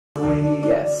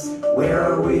Where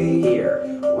are we here?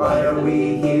 Why are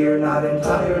we here? Not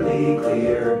entirely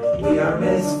clear. We are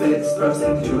misfits thrust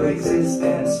into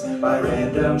existence by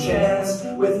random chance,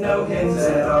 with no hints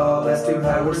at all as to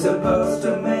how we're supposed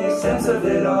to make sense of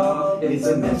it all. It's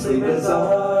immensely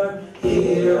bizarre.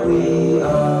 Here we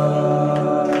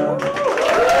are.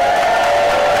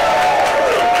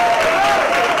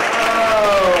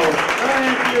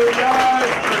 Thank you guys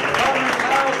for coming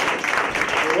out.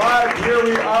 Live Here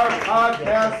We Are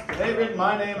podcast taping.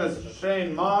 My name is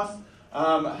Shane Moss.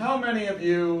 How many of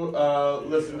you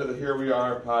listen to the Here We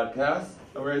Are podcast?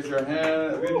 Raise your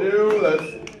hand if you do.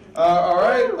 All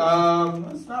right.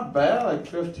 That's not bad. Like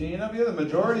 15 of you. The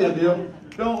majority of you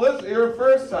don't listen. You're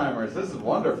first timers. This is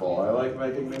wonderful. I like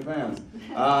making new fans.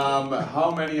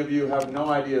 How many of you have no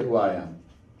idea who I am?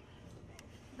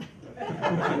 20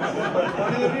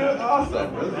 of you?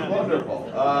 Awesome. This is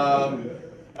wonderful.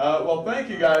 Well, thank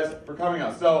you guys for coming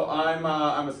out. So I'm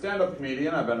a stand-up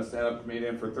comedian. I've been a stand-up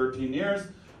comedian for 13 years.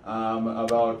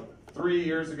 About 3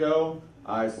 years ago,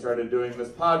 I started doing this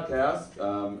podcast.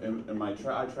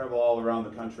 I travel all around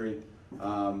the country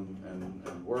and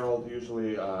world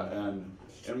usually. And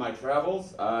in my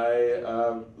travels, I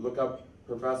look up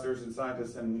professors and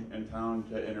scientists in town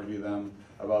to interview them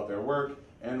about their work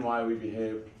and why we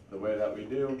behave the way that we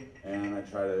do. And I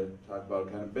try to talk about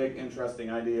kind of big,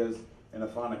 interesting ideas in a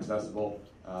fun, accessible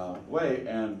way.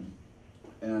 And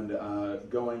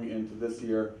going into this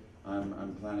year,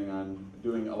 I'm planning on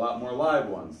doing a lot more live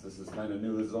ones. This is kind of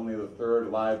new. This is only the third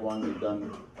live one. We've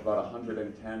done about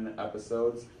 110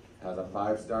 episodes. Has a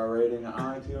 5-star rating on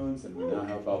iTunes, and we now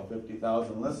have about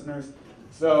 50,000 listeners.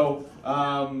 So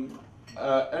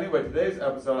anyway, today's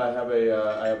episode, I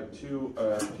have two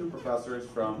professors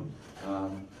from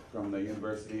the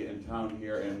university in town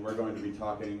here, and we're going to be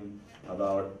talking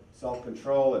about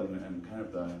self-control and kind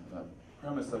of the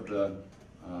premise of the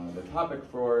topic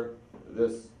for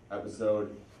this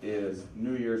episode is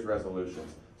New Year's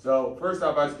resolutions. So first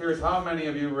off, I was curious, how many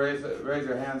of you raise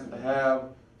your hands have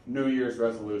New Year's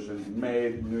resolutions,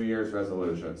 made New Year's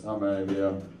resolutions? How many of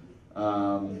you?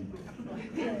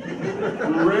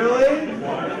 Really?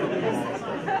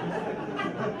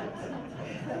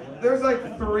 There's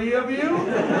like 3 of you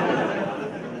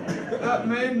that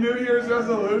made New Year's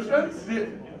resolutions?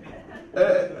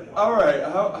 All right,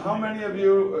 how many of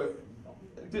you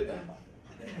did?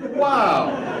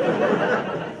 Wow.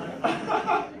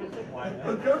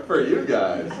 Well, good for you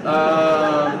guys.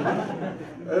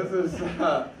 This is,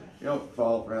 you don't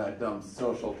fall for that dumb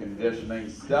social conditioning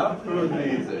stuff. Who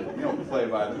needs it? You don't play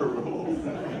by the rules.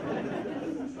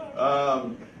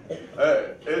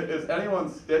 Is anyone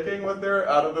sticking with their,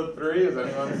 out of the 3, is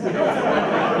anyone sticking with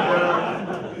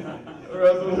their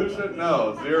resolution?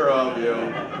 No, 0 of you.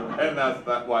 And that's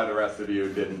not why the rest of you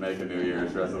didn't make a New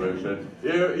Year's resolution.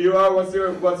 You are, what's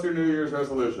your New Year's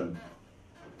resolution?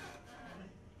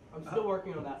 I'm still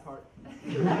working on that part.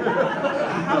 Okay.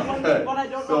 But I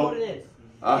don't know what it is.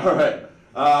 All right.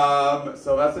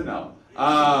 So that's a no.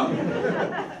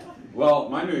 Well,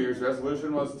 my New Year's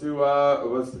resolution was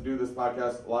to do this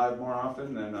podcast live more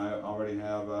often, and I already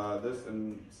have this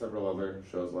and several other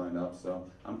shows lined up. So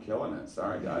I'm killing it.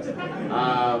 Sorry, guys.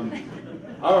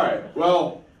 All right.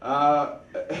 Well,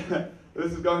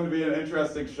 this is going to be an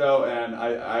interesting show, and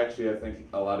I think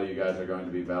a lot of you guys are going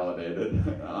to be validated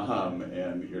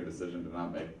in your decision to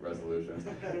not make resolutions.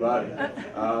 But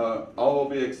all will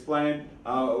be explained.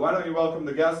 Why don't you welcome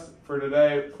the guests for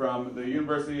today from the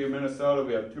University of Minnesota.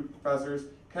 We have 2 professors,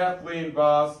 Kathleen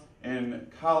Vohs and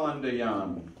Colin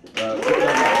DeYoung.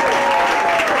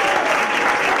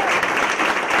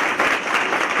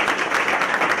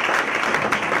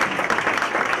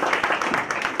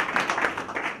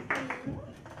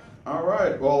 All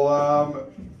right. Well,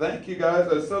 thank you guys.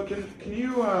 So can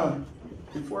you,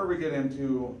 before we get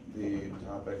into the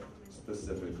topic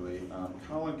specifically,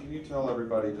 Colin, can you tell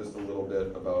everybody just a little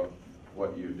bit about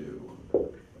what you do?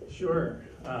 Sure.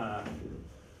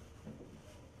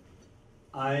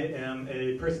 I am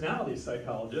a personality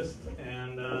psychologist,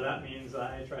 and that means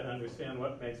I try to understand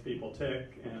what makes people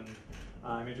tick, and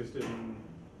I'm interested in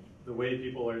the way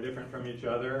people are different from each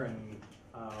other and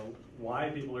why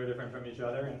people are different from each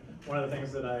other. And one of the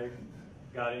things that I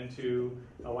got into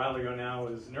a while ago now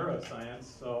is neuroscience,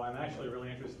 so I'm actually really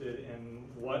interested in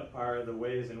what are the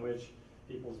ways in which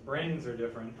people's brains are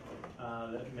different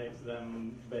that makes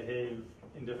them behave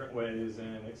in different ways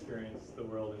and experience the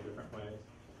world in different ways.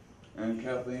 And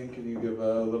Kathleen, can you give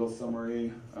a little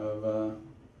summary of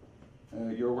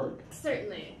your work?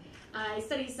 Certainly. I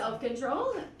study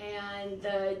self-control and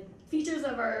the features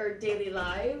of our daily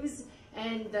lives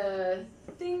and the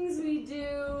things we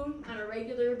do on a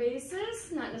regular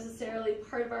basis, not necessarily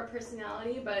part of our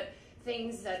personality, but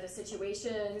things that the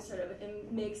situation sort of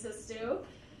makes us do,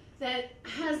 that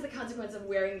has the consequence of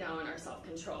wearing down our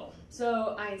self-control.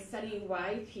 So I study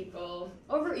why people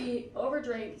overeat,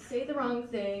 overdrink, say the wrong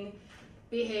thing,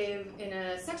 behave in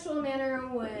a sexual manner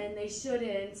when they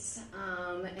shouldn't,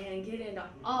 and get into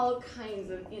all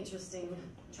kinds of interesting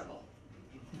trouble.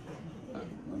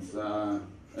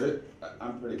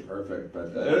 I'm pretty perfect,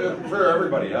 but for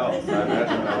everybody else, I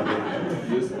imagine that would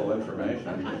be useful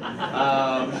information.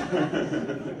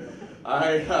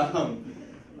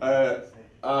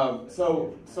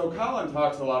 So Colin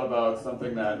talks a lot about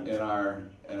something that in our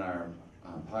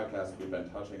podcast we've been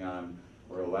touching on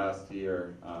for the last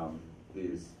year,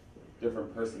 these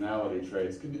different personality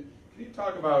traits. Can you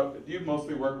talk about? Do you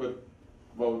mostly work with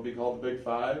what would be called the Big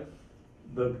Five?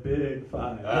 The Big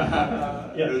Five.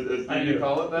 Yes, do you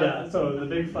call it that? Yeah, so the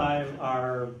Big Five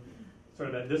are sort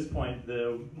of at this point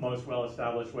the most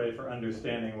well-established way for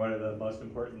understanding what are the most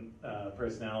important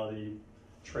personality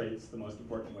traits, the most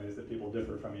important ways that people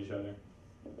differ from each other.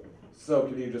 So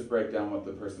can you just break down what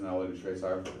the personality traits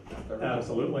are?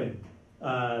 Absolutely.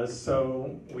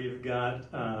 So we've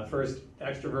got first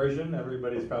extroversion.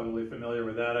 Everybody's probably familiar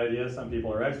with that idea. Some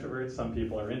people are extroverts, some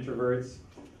people are introverts.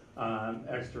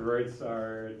 Extroverts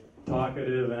are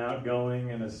talkative and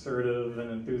outgoing and assertive and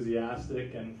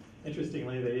enthusiastic, and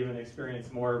interestingly they even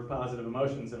experience more positive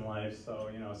emotions in life,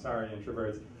 so sorry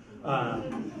introverts.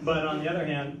 But on the other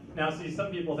hand, now see,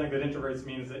 some people think that introverts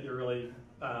means that you're really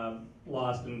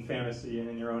lost in fantasy and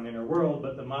in your own inner world,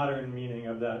 but the modern meaning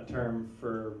of that term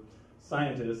for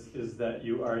scientists is that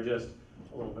you are just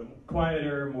a little bit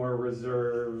quieter, more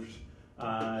reserved,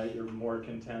 you're more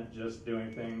content just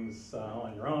doing things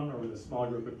on your own or with a small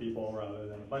group of people rather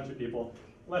than a bunch of people,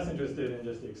 less interested in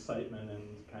just excitement and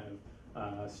kind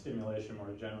of stimulation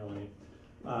more generally.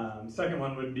 Second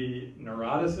one would be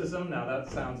neuroticism. Now that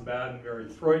sounds bad and very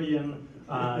Freudian.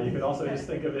 You could also just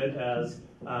think of it as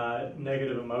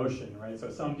negative emotion, right? So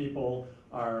some people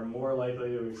are more likely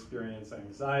to experience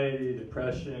anxiety,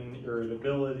 depression,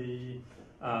 irritability,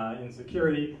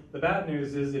 insecurity. The bad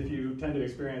news is if you tend to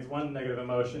experience one negative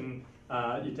emotion,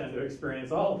 you tend to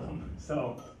experience all of them.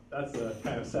 So that's a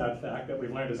kind of sad fact that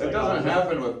we've learned as psychologists. It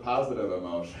doesn't happen with positive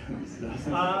emotions.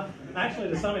 Actually,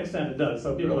 to some extent it does.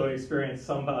 So people who experience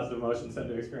some positive emotions tend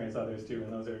to experience others too,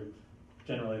 and those are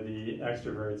generally the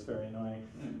extroverts, very annoying.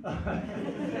 But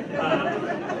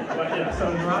yeah,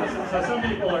 so neuroticism. So some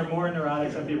people are more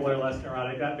neurotic, some people are less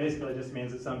neurotic. That basically just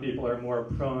means that some people are more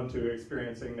prone to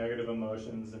experiencing negative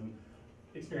emotions and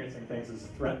experiencing things as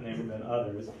threatening than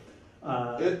others.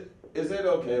 Is it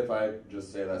okay if I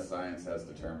just say that science has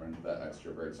determined that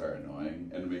extroverts are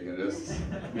annoying and we can just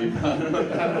be fun with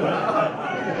that?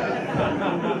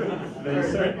 They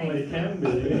certainly can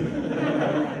be.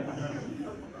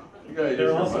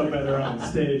 They're also better on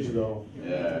stage, though.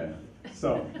 Yeah.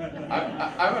 So.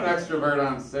 I'm an extrovert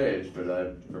on stage, but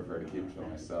I prefer to keep to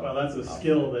myself. Well, that's a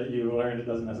skill that you learned. It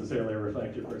doesn't necessarily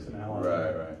reflect your personality.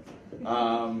 Right.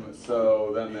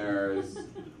 So then there's...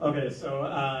 Okay, so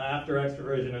after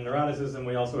extroversion and neuroticism,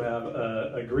 we also have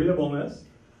agreeableness,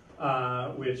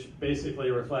 which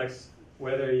basically reflects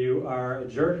whether you are a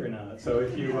jerk or not. So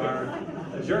if you are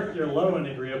a jerk, you're low in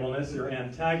agreeableness, you're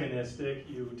antagonistic,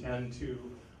 you tend to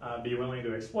be willing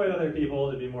to exploit other people,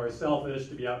 to be more selfish,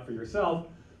 to be out for yourself.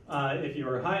 If you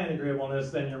are high in agreeableness,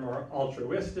 then you're more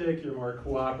altruistic, you're more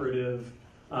cooperative,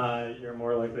 you're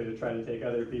more likely to try to take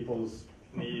other people's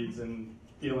needs and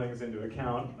feelings into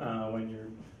account when you're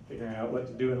figuring out what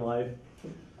to do in life.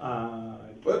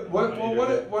 But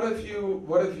what if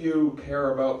you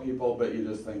care about people, but you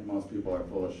just think most people are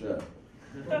full of shit?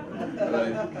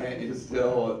 Like, can't you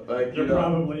still You're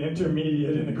probably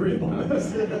intermediate in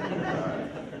agreeableness.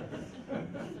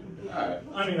 All right.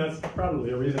 I mean, that's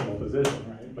probably a reasonable position,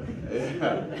 right? But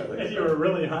if you so. were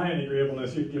really high in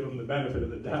agreeableness, you'd give them the benefit of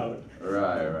the doubt.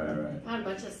 Right. Got a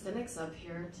bunch of cynics up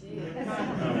here, too.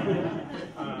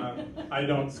 I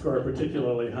don't score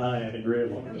particularly high in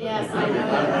agreeableness. Yes, I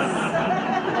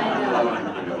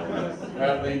know.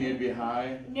 Kathleen, you'd be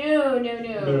high? No.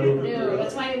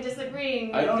 That's why I'm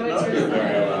disagreeing. I don't know you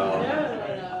very well.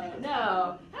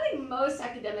 No. I think most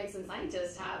academics and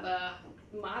scientists have a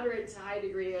moderate to high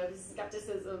degree of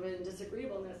skepticism and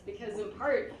disagreeableness because in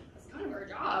part, that's kind of our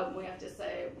job. We have to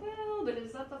say, well, but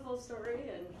is that the full story?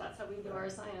 And that's how we do our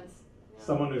science. Yeah.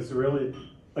 Someone who's really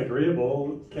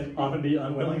agreeable can often be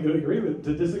unwilling to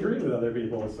disagree with other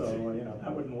people. So,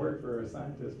 that wouldn't work for a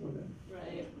scientist, would it?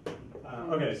 Right.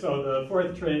 Okay, so the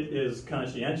fourth trait is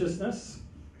conscientiousness.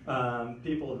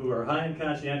 People who are high in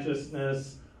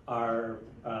conscientiousness are,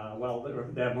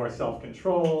 they have more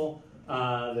self-control,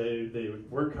 they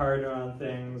work harder on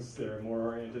things, they're more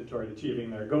oriented toward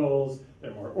achieving their goals,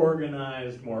 they're more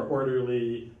organized, more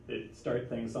orderly, they start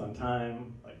things on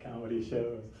time, like comedy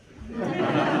shows.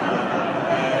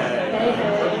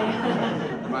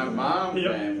 My mom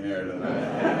came here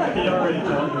tonight. He already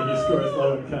told me he scores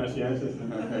low in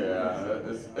conscientiousness. Yeah,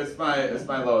 it's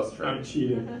my lowest trait. I'm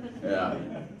cheating. Yeah.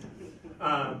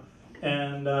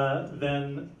 And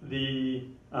then the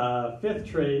fifth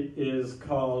trait is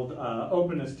called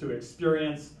openness to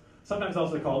experience, sometimes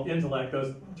also called intellect.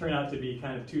 Those turn out to be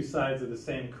kind of two sides of the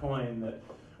same coin. That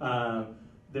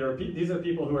these are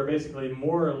people who are basically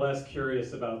more or less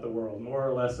curious about the world, more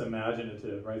or less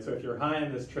imaginative, right? So if you're high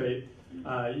in this trait,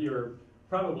 you're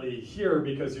probably here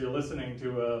because you're listening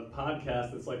to a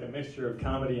podcast that's like a mixture of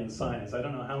comedy and science. I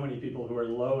don't know how many people who are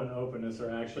low in openness are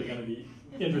actually going to be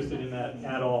interested in that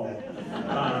at all.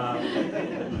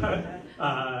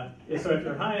 So if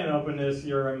you're high in openness,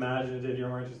 you're imaginative, you're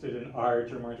more interested in art,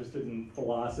 you're more interested in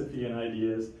philosophy and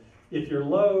ideas. If you're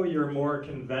low, you're more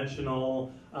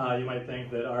conventional. You might think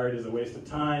that art is a waste of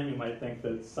time. You might think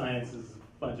that science is a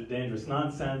bunch of dangerous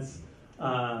nonsense.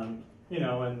 And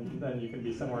then you can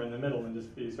be somewhere in the middle and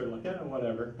just be sort of like, yeah,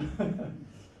 whatever.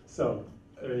 So,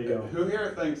 there you go. Who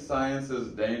here thinks science is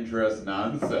dangerous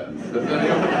nonsense? Does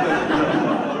anyone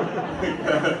think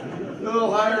a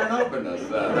little higher in openness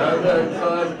then?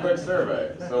 So that's a quick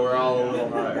survey. So we're all a little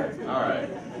higher. All right.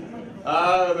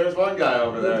 There's one guy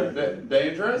over there.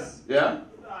 Dangerous? Yeah?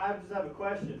 I just have a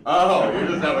question. Oh, you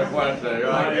just have a question. You're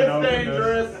like, it's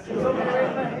dangerous. Somebody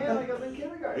raised my hand like I was in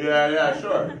kindergarten. Yeah,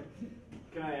 sure.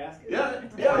 Can I ask it? Yeah.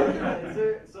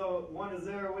 Is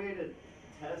there a way to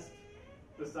test,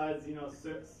 besides,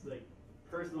 like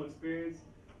personal experience,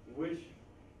 which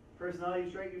personality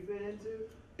trait you fit into?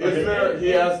 Is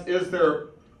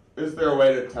there a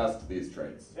way to test these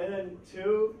traits? And then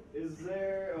two, is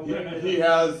there a way He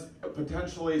has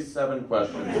potentially 7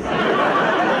 questions.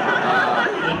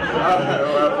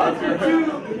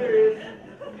 Two, period.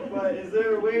 But is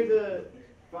there a way to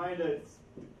find a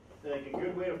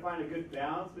good way to find a good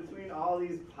balance between all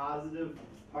these positive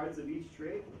parts of each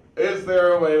trait? Is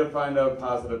there a way to find a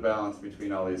positive balance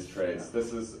between all these traits?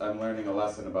 I'm learning a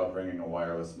lesson about bringing a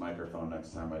wireless microphone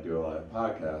next time I do a live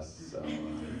podcast, so I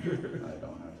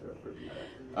don't have to repeat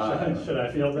that. Should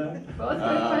I field that? Both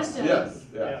good questions. Yes.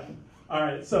 Yeah. All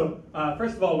right, so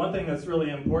first of all, one thing that's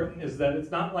really important is that it's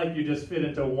not like you just fit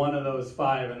into one of those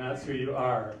 5 and that's who you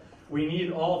are. We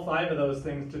need all 5 of those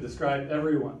things to describe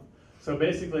everyone. So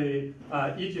basically,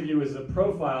 each of you is a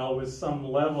profile with some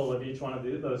level of each one of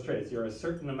those traits. You're a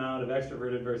certain amount of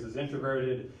extroverted versus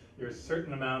introverted. You're a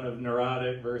certain amount of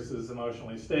neurotic versus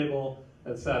emotionally stable,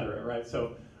 etc. Right?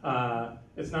 So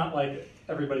it's not like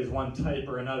everybody's one type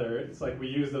or another. It's like we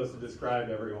use those to describe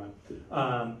everyone.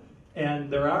 And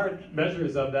there are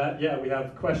measures of that. Yeah, we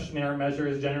have questionnaire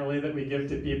measures generally that we give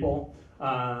to people.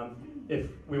 If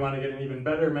we want to get an even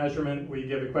better measurement, we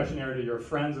give a questionnaire to your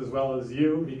friends as well as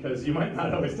you, because you might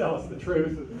not always tell us the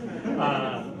truth.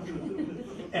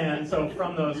 And so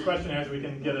from those questionnaires, we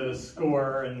can get a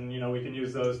score, and we can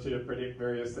use those to predict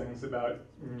various things about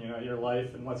your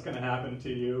life and what's going to happen to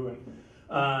you.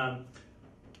 And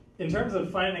in terms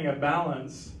of finding a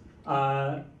balance,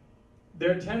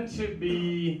 there tend to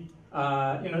be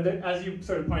as you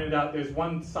sort of pointed out, there's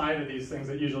one side of these things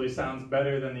that usually sounds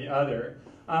better than the other.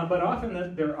 But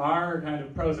often there are kind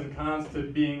of pros and cons to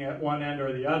being at one end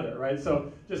or the other, right?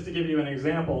 So just to give you an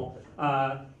example,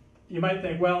 you might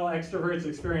think, well, extroverts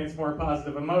experience more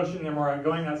positive emotion, they're more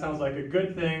outgoing, that sounds like a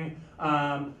good thing,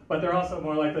 but they're also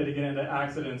more likely to get into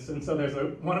accidents. And so there's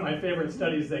one of my favorite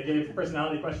studies, they gave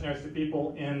personality questionnaires to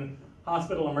people in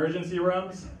hospital emergency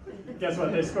rooms. Guess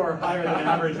what? They score higher than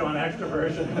average on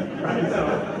extroversion, right? So,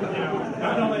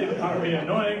 not only are we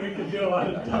annoying, we can do a lot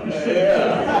of dumb shit.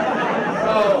 Yeah.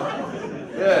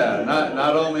 So,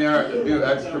 not only do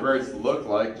extroverts look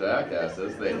like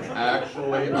jackasses, they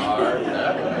actually are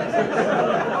jackasses.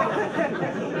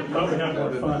 But we have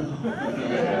more fun.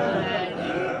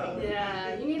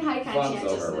 Yeah, you need high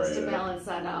conscientiousness to balance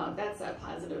that out. That's a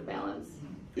positive balance.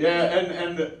 Yeah,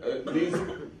 and these.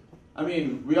 I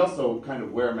mean, we also kind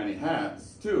of wear many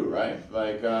hats too, right?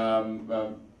 Like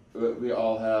we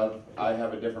all have. I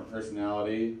have a different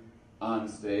personality on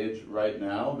stage right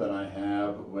now than I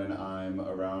have when I'm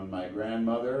around my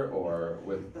grandmother or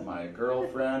with my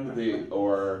girlfriend,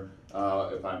 or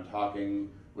if I'm talking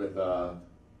with a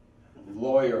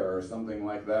lawyer or something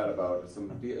like that about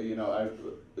some.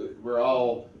 We're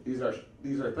all. These are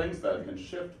things that can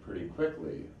shift pretty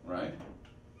quickly, right?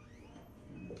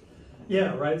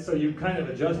 Yeah, right. So you kind of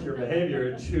adjust your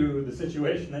behavior to the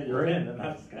situation that you're in, and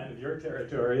that's kind of your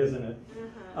territory, isn't it?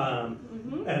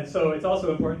 And so it's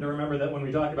also important to remember that when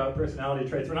we talk about personality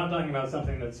traits, we're not talking about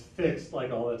something that's fixed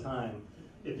like all the time.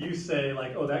 If you say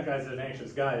like, oh, that guy's an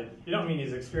anxious guy, you don't mean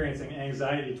he's experiencing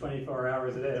anxiety 24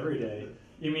 hours a day, every day.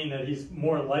 You mean that he's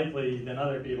more likely than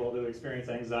other people to experience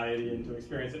anxiety and to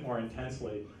experience it more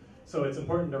intensely. So it's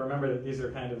important to remember that these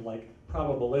are kind of like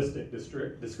probabilistic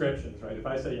descriptions, right? If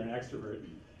I say you're an extrovert,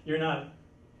 you're not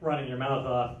running your mouth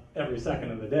off every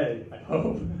second of the day, I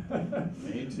hope.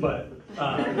 Me too. But,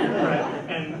 right.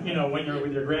 And you know, when you're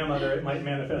with your grandmother, it might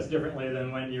manifest differently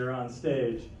than when you're on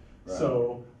stage. Right.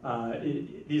 So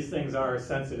these things are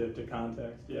sensitive to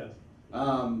context, yes.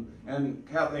 And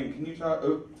Kathleen, can you talk,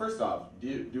 first off,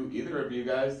 did either of you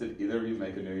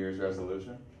make a New Year's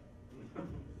resolution?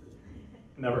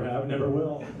 Never have, never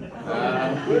will.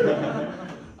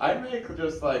 I make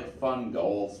just like fun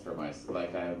goals for myself.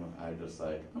 Like I'm just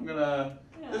like,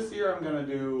 this year I'm gonna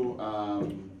do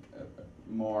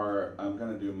I'm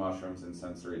gonna do mushrooms and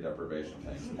sensory deprivation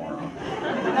tanks more often.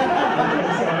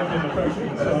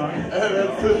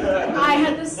 I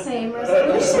had the same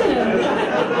resolution.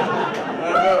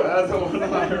 That's one of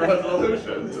my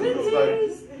resolutions. It's like,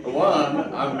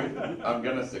 one, I'm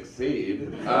gonna succeed,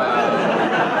 and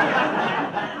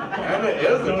it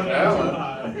is a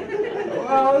challenge.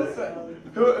 Well,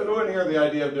 who in here the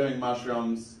idea of doing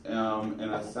mushrooms in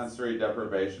a sensory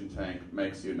deprivation tank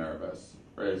makes you nervous?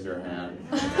 Raise your hand.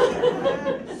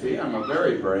 See, I'm a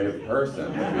very brave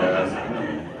person, if you ask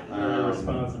me. Very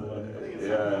responsible.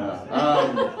 Yeah.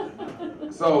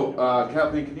 So,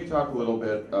 Kathleen, can you talk a little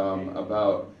bit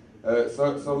about?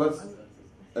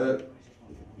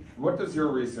 What does your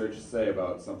research say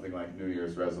about something like New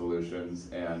Year's resolutions,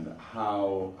 and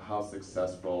how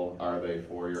successful are they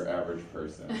for your average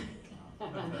person?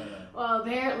 Well,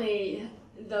 apparently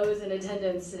those in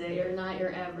attendance today are not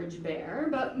your average bear,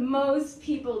 but most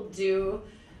people do,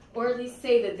 or at least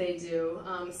say that they do,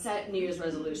 set New Year's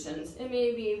resolutions. It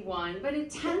may be one, but it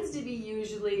tends to be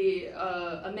usually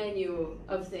a menu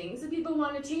of things that people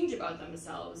want to change about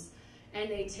themselves. And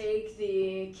they take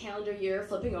the calendar year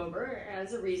flipping over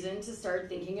as a reason to start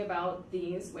thinking about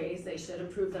these ways they should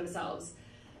improve themselves.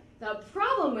 The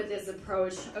problem with this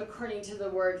approach, according to the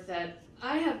work that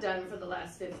I have done for the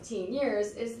last 15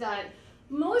 years, is that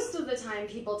most of the time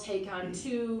people take on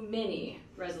too many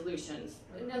resolutions.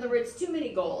 In other words, too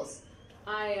many goals.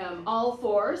 I am all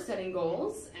for setting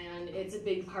goals, and it's a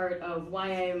big part of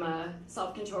why I'm a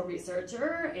self-control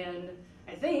researcher, and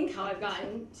I think how I've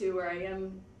gotten to where I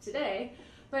am today.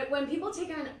 But when people take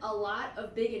on a lot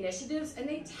of big initiatives, and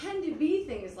they tend to be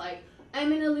things like, I'm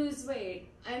gonna lose weight,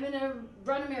 I'm gonna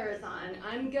run a marathon,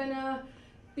 I'm gonna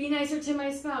be nicer to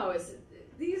my spouse.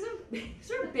 These are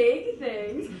big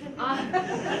things,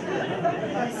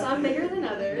 some bigger than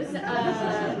others.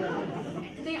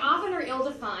 They often are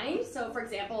ill-defined. So for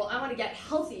example, I want to get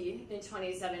healthy in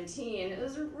 2017. It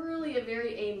was really a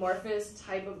very amorphous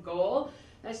type of goal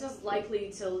that's just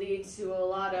likely to lead to a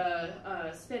lot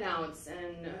of spin-outs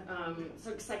and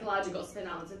sort of psychological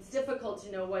spin-outs. It's difficult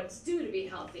to know what to do to be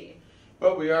healthy.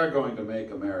 But we are going to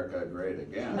make America great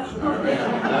again. That's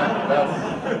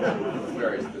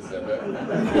very specific.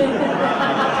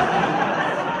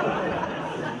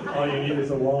 All you need is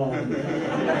a wall.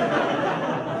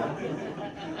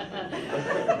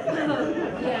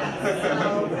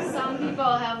 So some people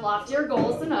have loftier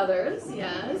goals than others,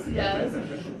 yes.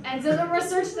 And so the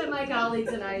research that my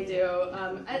colleagues and I do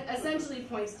essentially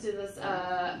points to this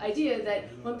idea that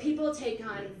when people take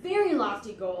on very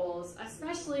lofty goals,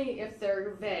 especially if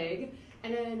they're vague,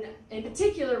 and in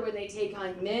particular when they take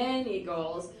on many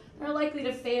goals, they're likely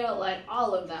to fail at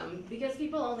all of them because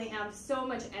people only have so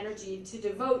much energy to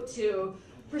devote to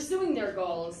pursuing their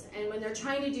goals, and when they're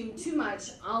trying to do too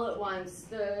much all at once,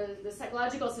 the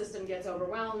psychological system gets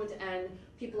overwhelmed and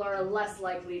people are less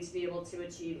likely to be able to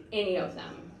achieve any of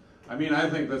them. I mean, I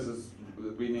think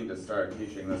we need to start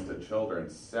teaching this to children.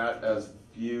 Set as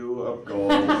few of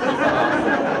goals as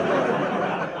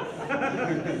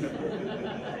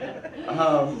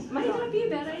possible. Might not be a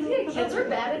bad idea. Kids are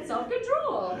bad at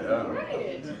self-control. Yeah.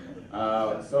 Right.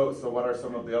 So what are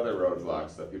some of the other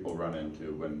roadblocks that people run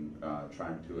into when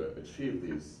trying to achieve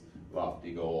these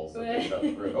lofty goals that they set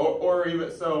for, or even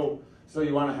so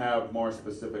you want to have more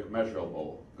specific,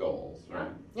 measurable goals,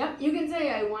 right? Yeah. You can say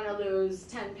I want to lose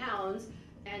 10 pounds,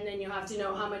 and then you have to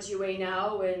know how much you weigh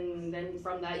now, and then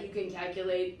from that you can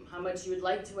calculate how much you would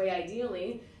like to weigh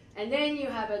ideally, and then you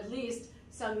have at least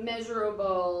some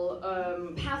measurable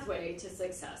pathway to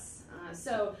success.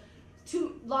 So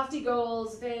too lofty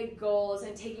goals, vague goals,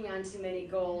 and taking on too many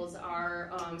goals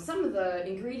are some of the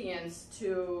ingredients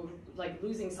to like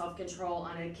losing self-control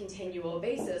on a continual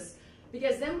basis.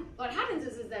 Because then what happens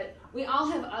is that we all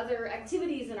have other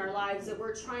activities in our lives that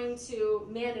we're trying to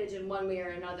manage in one way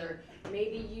or another.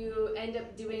 Maybe you end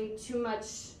up doing too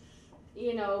much,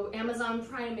 you know, Amazon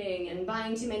priming and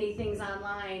buying too many things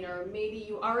online, or maybe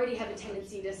you already have a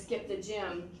tendency to skip the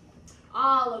gym.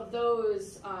 All of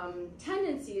those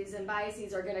tendencies and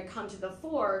biases are going to come to the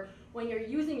fore when you're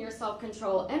using your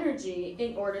self-control energy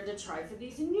in order to try for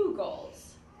these new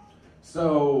goals.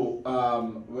 So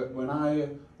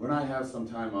when I have some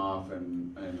time off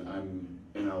and I'm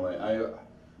in LA,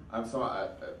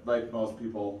 like most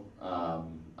people,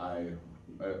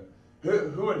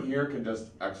 who in here can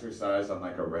just exercise on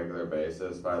like a regular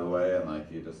basis, by the way, and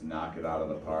like you just knock it out of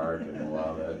the park and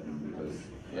love it, and just,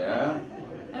 yeah.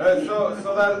 So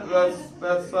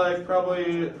that's like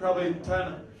probably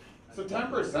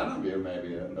 10% of you maybe.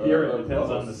 Here it depends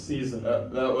on the season.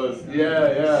 That was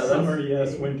yeah. Summer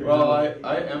yes, winter. Well, no.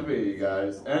 I envy you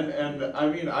guys, and I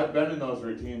mean I've been in those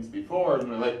routines before,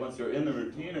 and like once you're in the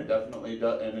routine, it definitely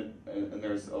does, and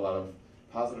there's a lot of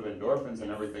positive endorphins and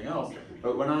everything else.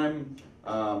 But when I'm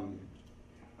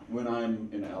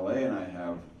in LA and I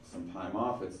have some time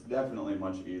off, it's definitely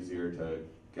much easier to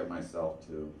get myself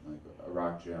to like a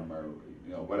rock gym or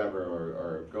whatever,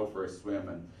 or go for a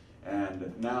swim,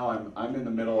 and now I'm in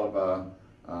the middle of a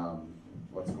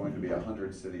what's going to be a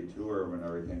 100-city tour when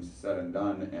everything's said and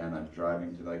done, and I'm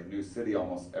driving to like a new city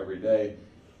almost every day,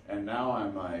 and now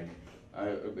I'm like,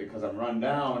 because I'm run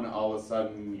down, all of a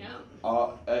sudden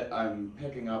I'm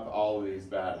picking up all of these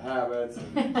bad habits,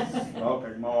 and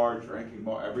smoking more, drinking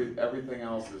more, everything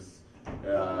else is,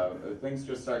 things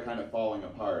just start kind of falling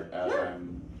apart as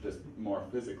I'm just more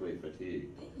physically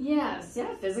fatigued. Yes,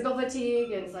 physical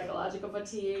fatigue and psychological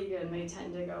fatigue, and they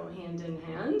tend to go hand in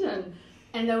hand.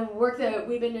 And the work that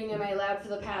we've been doing in my lab for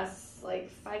the past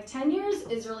like 5-10 years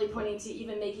is really pointing to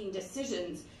even making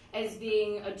decisions as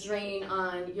being a drain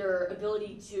on your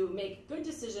ability to make good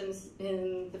decisions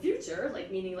in the future, like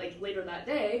meaning like later that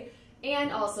day,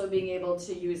 and also being able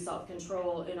to use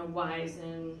self-control in a wise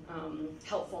and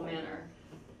helpful manner.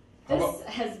 This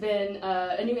has been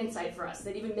a new insight for us,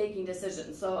 that even making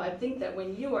decisions. So I think that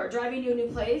when you are driving to a new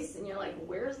place and you're like,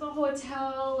 where's the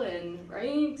hotel, and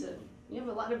right, you have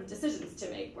a lot of decisions to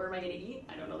make. Where am I going to eat?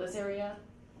 I don't know this area.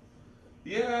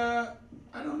 Yeah,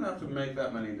 I don't have to make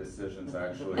that many decisions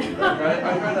actually. Like, I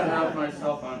kind of have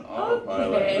myself on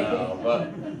autopilot now,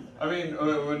 but I mean,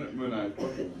 when I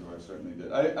booked it, I certainly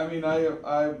did.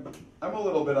 I'm a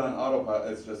little bit on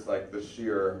autopilot. It's just like the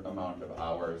sheer amount of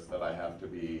hours that I have to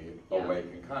be awake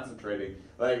and concentrating.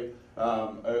 Like,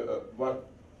 what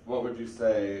would you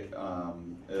say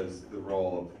is the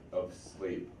role of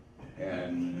sleep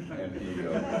and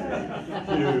ego?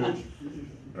 Huge.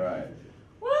 Right.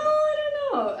 Well, I don't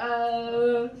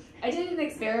know. I did an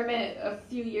experiment a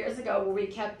few years ago where we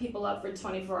kept people up for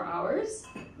 24 hours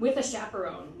with a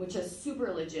chaperone, which is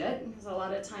super legit. Because a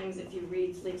lot of times if you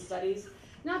read sleep studies,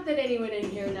 not that anyone in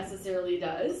here necessarily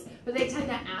does, but they tend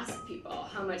to ask people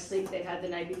how much sleep they've had the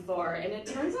night before. And it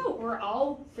turns out we're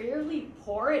all fairly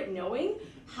poor at knowing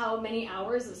how many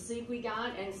hours of sleep we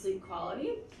got and sleep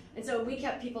quality. And so we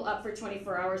kept people up for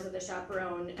 24 hours with a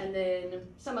chaperone, and then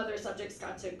some other subjects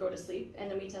got to go to sleep,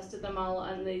 and then we tested them all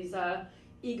on these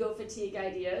ego fatigue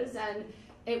ideas. And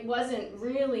it wasn't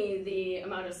really the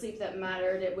amount of sleep that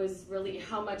mattered, it was really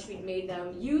how much we'd made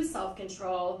them use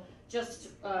self-control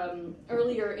just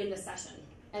earlier in the session.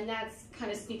 And that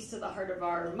kind of speaks to the heart of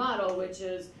our model, which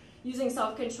is using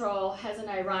self-control has an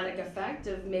ironic effect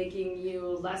of making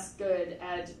you less good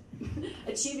at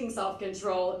achieving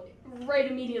self-control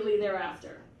right immediately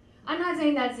thereafter. I'm not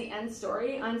saying that's the end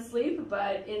story on sleep,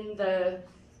 but in the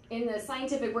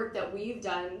scientific work that we've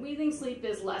done, we think sleep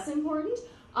is less important,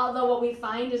 although what we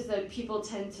find is that people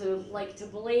tend to like to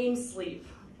blame sleep,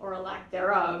 or a lack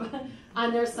thereof,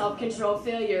 on their self-control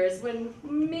failures, when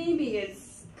maybe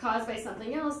it's caused by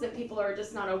something else that people are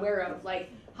just not aware of, like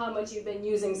how much you've been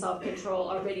using self-control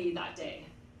already that day.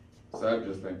 So I've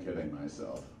just been kidding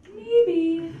myself.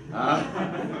 Maybe. Well,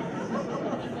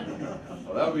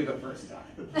 that would be the first time.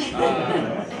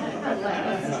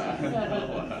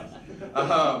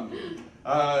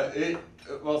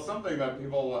 Well, something that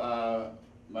people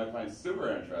might find super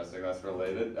interesting that's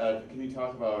related. Can you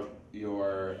talk about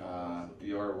your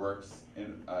works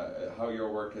in how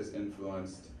your work has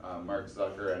influenced Mark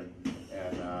Zucker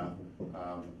and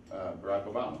Barack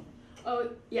Obama? Oh,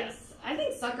 yes. I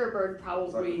think Zuckerberg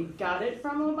probably got it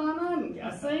from Obama, I'm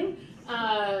guessing.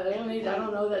 I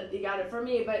don't know that he got it from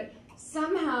me, but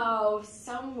somehow,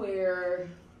 somewhere,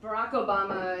 Barack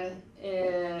Obama,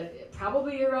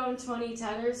 probably around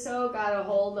 2010 or so, got a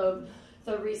hold of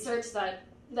the research that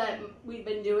we've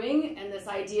been doing, and this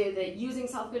idea that using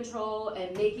self-control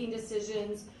and making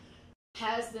decisions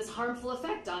has this harmful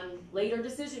effect on later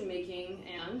decision making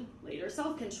and later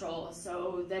self-control,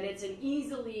 so that it's an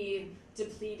easily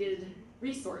depleted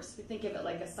resource. We think of it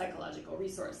like a psychological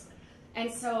resource.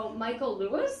 And so Michael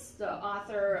Lewis, the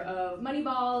author of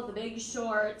Moneyball, The Big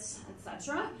Short,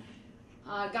 etc.,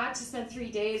 got to spend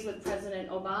 3 days with President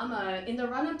Obama in the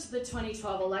run-up to the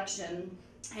 2012 election,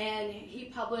 and he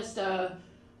published a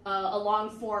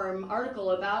long-form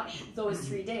article about those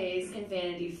 3 days in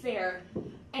Vanity Fair.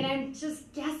 And I'm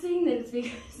just guessing that it's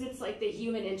because it's like the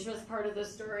human interest part of the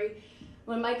story.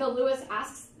 When Michael Lewis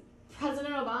asks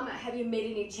President Obama, have you made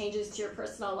any changes to your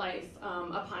personal life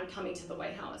upon coming to the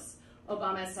White House?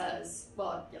 Obama says,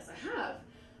 well, yes,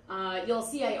 I have. You'll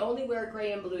see I only wear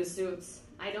gray and blue suits.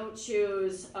 I don't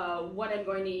choose what I'm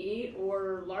going to eat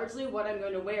or largely what I'm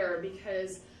going to wear,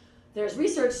 because there's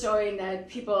research showing that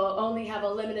people only have a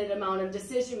limited amount of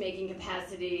decision-making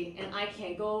capacity, and I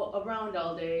can't go around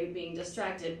all day being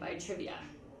distracted by trivia.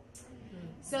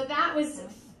 So that was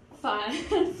fun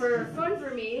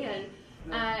for me,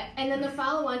 and then the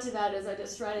follow-on to that is I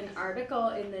just read an article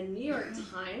in the New York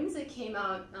Times. It came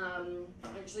out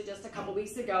actually just a couple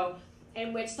weeks ago,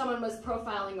 in which someone was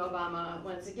profiling Obama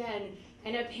once again.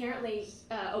 And apparently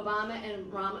Obama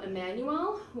and Rahm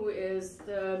Emanuel, who is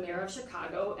the mayor of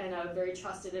Chicago and a very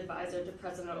trusted advisor to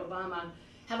President Obama,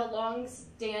 have a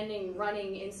long-standing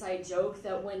running inside joke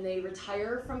that when they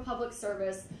retire from public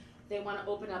service, they want to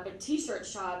open up a t-shirt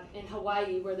shop in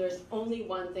Hawaii where there's only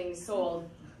one thing sold: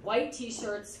 white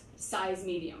t-shirts, size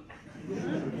medium.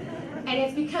 And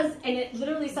it's because, and it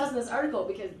literally says in this article,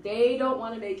 because they don't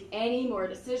want to make any more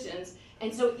decisions.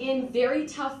 And so in very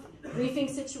tough briefing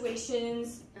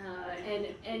situations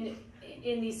and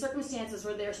in these circumstances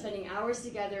where they're spending hours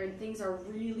together and things are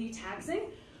really taxing,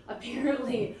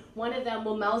 apparently one of them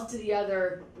will mouth to the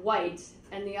other white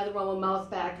and the other one will mouth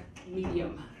back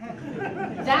medium.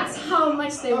 That's how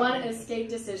much they want to escape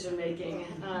decision making.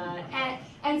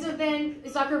 And so then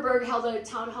Zuckerberg held a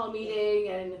town hall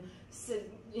meeting and said,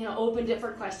 open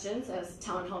different questions as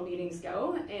town hall meetings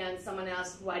go, and someone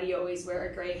asked, why do you always wear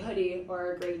a gray hoodie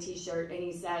or a gray t-shirt? And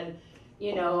he said,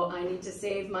 I need to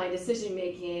save my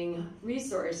decision-making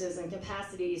resources and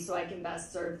capacity so I can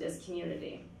best serve this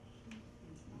community.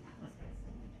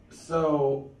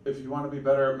 So if you want to be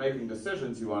better at making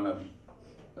decisions, you want to,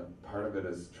 part of it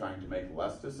is trying to make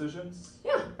less decisions?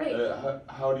 Yeah, right.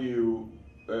 How do you,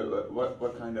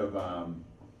 what kind of,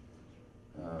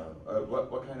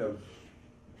 what kind of,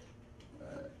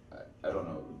 I don't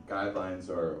know, guidelines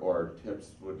or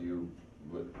tips would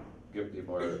give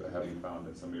people, or have you found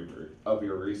in some of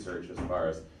your research as far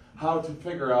as how to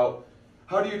figure out,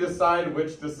 how do you decide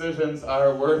which decisions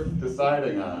are worth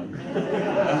deciding on?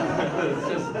 It's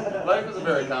just, life is a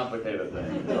very complicated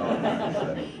thing.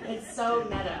 It's so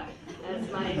meta, as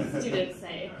my students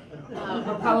say.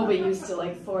 We're probably used to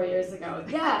like 4 years ago.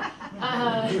 Yeah.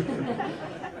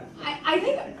 I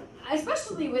think,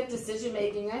 especially with decision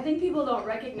making, I think people don't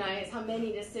recognize how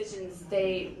many decisions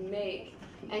they make.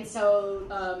 And so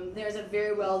there's a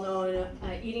very well-known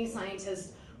eating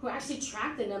scientist who actually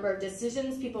tracked the number of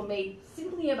decisions people made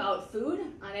simply about food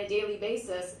on a daily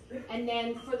basis, and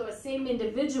then for those same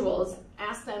individuals,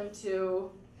 asked them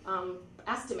to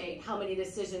estimate how many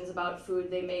decisions about food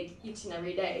they make each and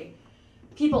every day.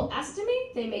 People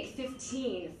estimate they make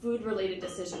 15 food-related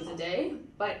decisions a day,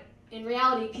 but in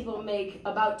reality, people make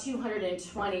about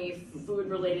 220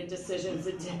 food-related decisions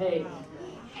a day.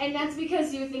 And that's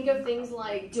because you think of things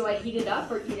like, do I heat it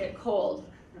up or eat it cold?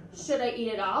 Should I eat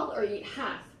it all or eat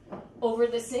half? Over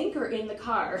the sink or in the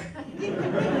car?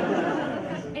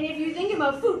 And if you think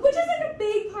about food, which is like a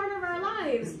big part of our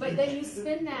lives, but then you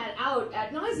spin that out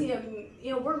ad nauseum,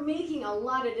 we're making a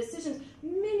lot of decisions,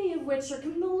 many of which are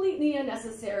completely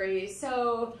unnecessary.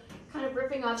 So kind of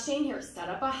ripping off Shane here, set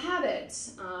up a habit.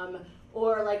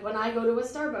 Or like when I go to a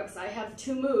Starbucks, I have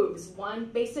two moves. One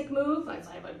basic move, I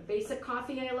have a basic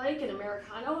coffee I like, an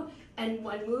Americano, and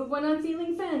one move when I'm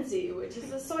feeling fancy, which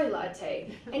is a soy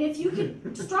latte. And if you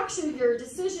could structure your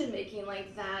decision making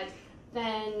like that,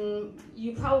 then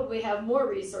you probably have more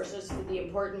resources for the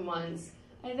important ones.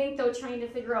 I think though, trying to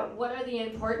figure out what are the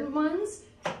important ones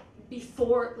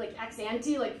before, like ex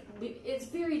ante, like it's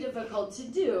very difficult to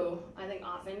do, I think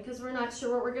often, because we're not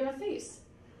sure what we're gonna face.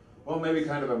 Well, maybe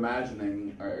kind of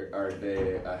imagining our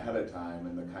day ahead of time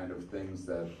and the kind of things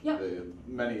that the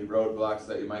many roadblocks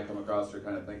that you might come across, you're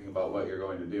kind of thinking about what you're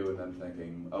going to do and then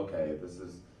thinking, okay, this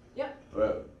is,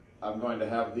 I'm going to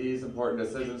have these important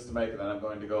decisions to make, and then I'm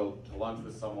going to go to lunch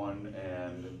with someone,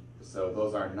 and so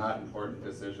those are not important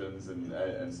decisions,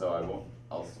 and so I won't.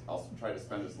 I'll try to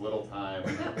spend as little time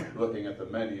looking at the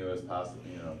menu as possible.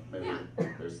 You know, maybe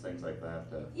there's things like that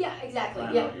to exactly.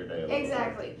 plan out your day a little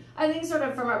Exactly. bit. I think sort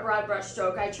of from a broad brush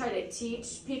stroke, I try to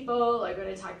teach people, like when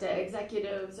I talk to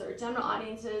executives or general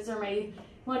audiences or my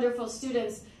wonderful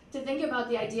students, to think about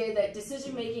the idea that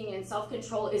decision making and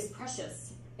self-control is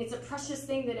precious. It's a precious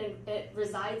thing that it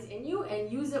resides in you, and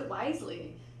use it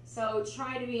wisely. So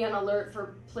try to be on alert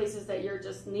for places that you're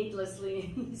just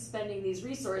needlessly spending these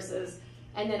resources,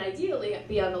 and then ideally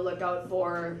be on the lookout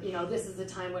for, you know, this is the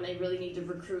time when I really need to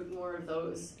recruit more of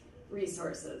those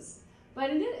resources.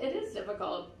 But it is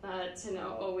difficult to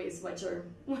know always what you're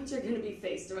going to be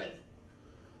faced with.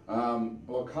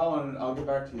 Well, Colin, I'll get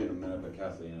back to you in a minute, but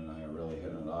Kathleen and I are really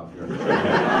hitting it off here.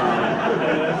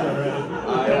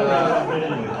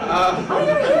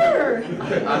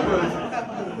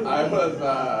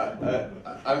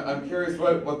 I'm curious,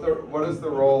 what is the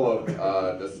role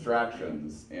of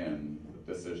distractions in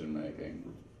decision making?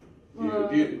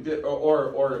 Or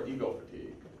ego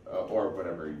fatigue, or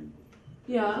whatever you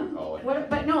call it.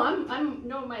 But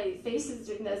no, my face is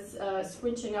doing this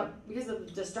squinching up because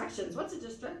of distractions. What's a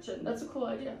distraction? That's a cool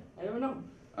idea. I don't know.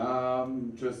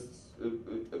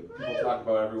 People talk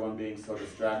about everyone being so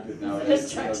distracted nowadays.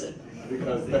 Distraction.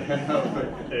 Because they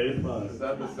have. Is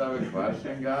that the 7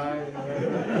 question guy?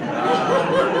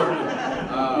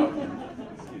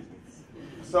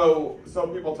 So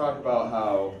people talk about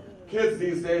how kids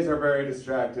these days are very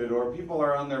distracted, or people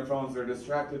are on their phones, they're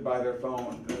distracted by their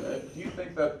phone. Do you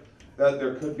think that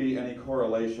there could be any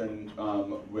correlation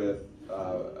with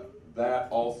that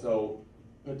also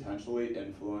potentially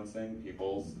influencing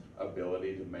people's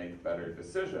ability to make better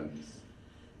decisions?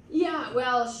 Yeah,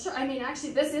 well, sure. I mean,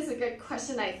 actually, this is a good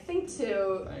question, I think,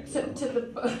 to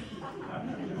the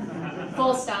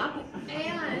full stop.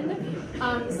 And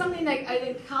something that I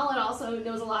think Colin also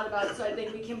knows a lot about, so I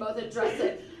think we can both address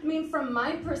it. I mean, from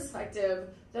my perspective,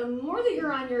 the more that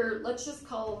you're on your, let's just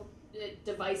call it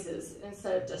devices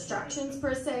instead of distractions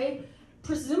per se,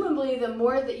 presumably the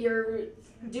more that you're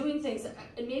doing things,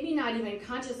 maybe not even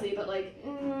consciously, but like,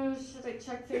 should I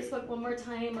check Facebook one more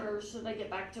time, or should I get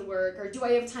back to work, or do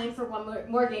I have time for one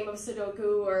more game of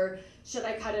Sudoku, or should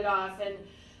I cut it off?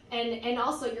 And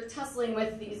also you're tussling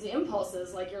with these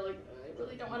impulses, like you're like, I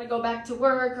really don't want to go back to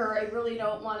work, or I really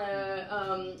don't want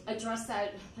to address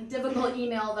that difficult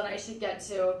email that I should get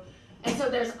to. And so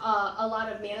there's a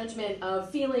lot of management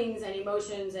of feelings and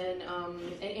emotions and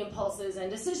impulses and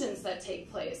decisions that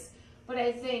take place. But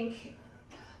I think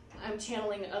I'm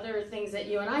channeling other things that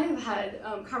you and I have had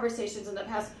conversations in the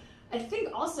past. I think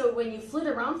also when you flit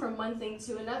around from one thing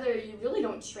to another, you really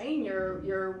don't train your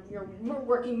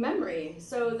working memory,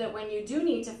 so that when you do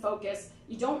need to focus,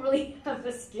 you don't really have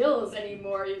the skills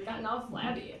anymore. You've gotten all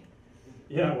flabby.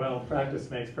 Yeah, well,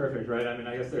 practice makes perfect, right? I mean,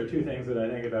 I guess there are 2 things that I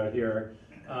think about here.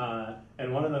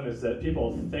 And one of them is that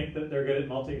people think that they're good at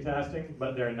multitasking,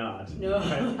 but they're not. No.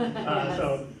 Right?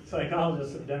 So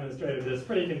psychologists have demonstrated this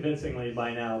pretty convincingly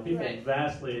by now. People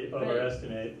vastly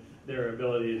overestimate their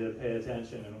ability to pay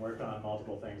attention and work on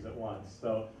multiple things at once.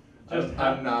 So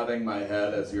I'm nodding my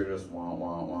head as you're just wah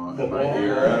in my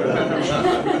ear.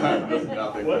 There's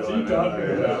nothing. What's he talking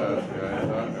about?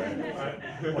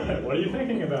 Yeah. What are you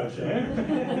thinking about, Shane?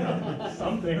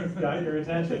 Something's got your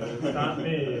attention. It's not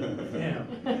me. Damn.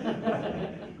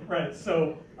 Right.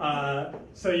 So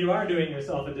you are doing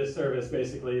yourself a disservice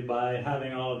basically by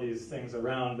having all of these things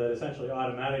around that essentially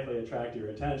automatically attract your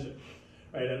attention.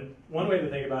 Right, and one way to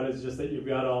think about it is just that you've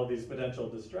got all these potential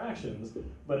distractions,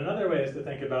 but another way is to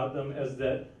think about them as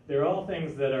that they're all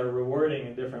things that are rewarding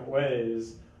in different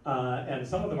ways, and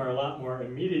some of them are a lot more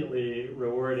immediately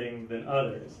rewarding than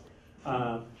others.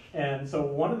 And so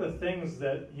one of the things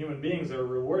that human beings are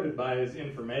rewarded by is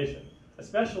information,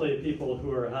 especially people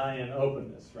who are high in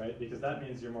openness, right? Because that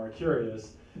means you're more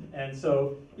curious. And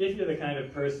so if you're the kind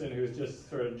of person who's just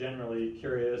sort of generally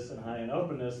curious and high in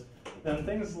openness, then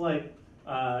things like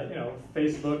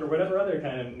Facebook or whatever other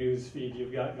kind of news feed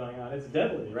you've got going on, it's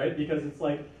deadly, right? Because it's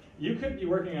like you could be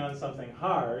working on something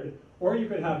hard, or you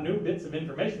could have new bits of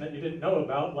information that you didn't know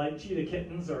about, like cheetah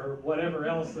kittens or whatever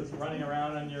else that's running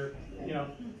around on your,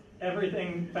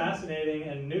 everything fascinating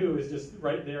and new is just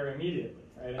right there immediately.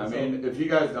 Right? I mean, if you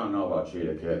guys don't know about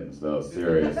cheetah kittens, though,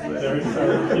 seriously. They're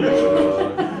so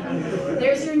cute.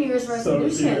 There's your New Year's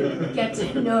resolution. Get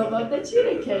to know about the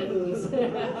cheetah kittens.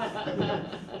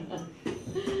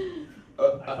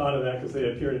 I thought of that because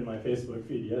they appeared in my Facebook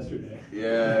feed yesterday.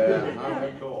 Yeah.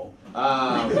 Okay. Cool.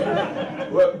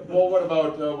 What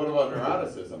about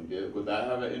neuroticism? Would that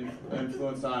have an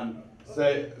influence on,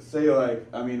 say like,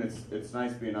 I mean, it's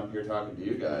nice being up here talking to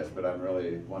you guys, but I'm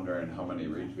really wondering how many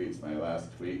retweets my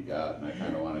last tweet got, and I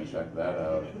kind of want to check that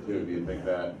out too. Do you think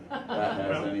that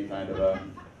has any kind of a?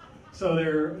 So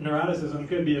their neuroticism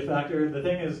could be a factor. The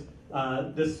thing is,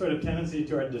 this sort of tendency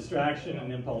toward distraction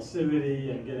and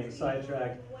impulsivity and getting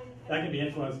sidetracked, that can be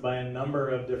influenced by a number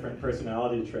of different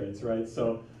personality traits, right?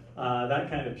 So that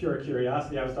kind of pure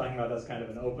curiosity I was talking about, that's kind of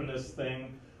an openness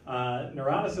thing.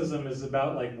 Neuroticism is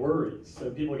about like worries. So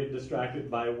people get distracted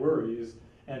by worries,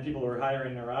 and people who are higher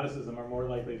in neuroticism are more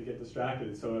likely to get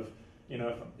distracted. So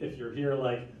if you're here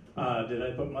like, did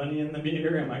I put money in the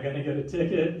meter? Am I going to get a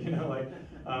ticket?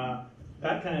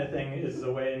 That kind of thing is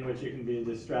a way in which you can be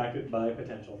distracted by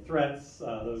potential threats.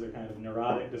 Those are kind of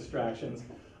neurotic distractions.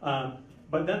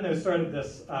 But then there's sort of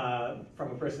this,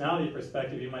 from a personality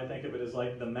perspective, you might think of it as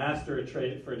like the master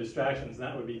trait for distractions, and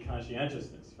that would be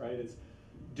conscientiousness, right? It's,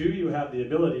 do you have the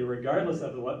ability, regardless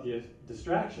of what the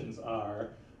distractions are,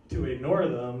 to ignore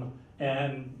them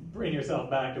and bring yourself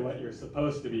back to what you're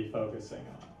supposed to be focusing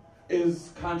on?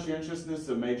 Is conscientiousness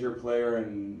a major player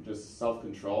in just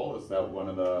self-control? Is that one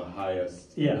of the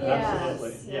highest? Yeah, Yes.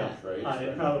 absolutely. Yeah, traits?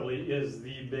 it probably is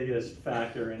the biggest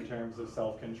factor in terms of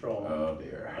self-control. Oh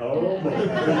dear. Oh boy.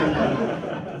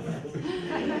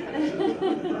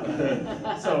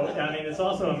 So, I mean, it's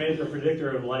also a major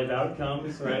predictor of life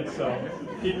outcomes, right? So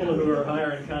people who are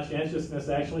higher in conscientiousness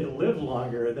actually live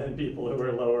longer than people who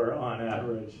are lower on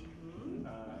average.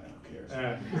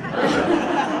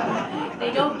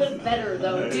 They don't live better,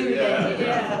 though, do they?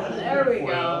 Yeah, there we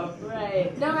go.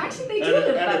 Right. No, actually, they do live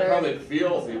And better. it probably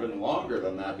feels even longer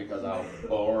than that because how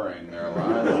boring their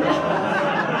lives are.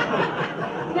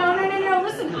 No.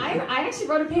 Listen, I actually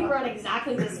wrote a paper on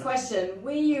exactly this question.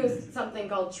 We used something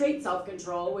called trait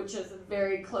self-control, which is a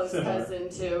very close cousin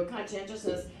to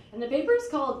conscientiousness. And the paper is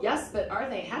called Yes, But Are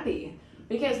They Happy?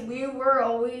 Because we were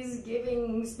always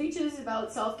giving speeches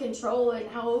about self-control and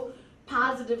how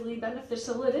positively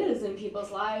beneficial it is in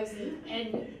people's lives,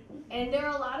 and there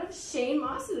are a lot of Shane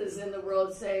Mosses in the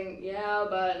world saying, yeah,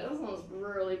 but this one's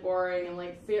really boring and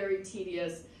like very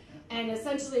tedious. And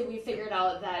essentially we figured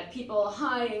out that people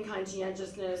high in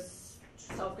conscientiousness,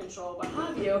 self-control, what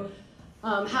have you,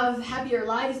 have happier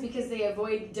lives because they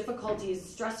avoid difficulties,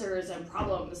 stressors, and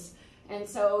problems. And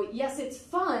so, yes, it's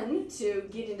fun to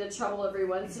get into trouble every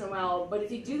once in a while, but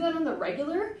if you do that on the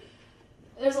regular,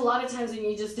 there's a lot of times when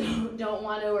you just don't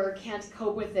want to or can't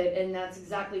cope with it, and that's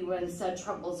exactly when said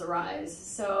troubles arise.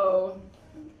 So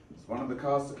It's one of the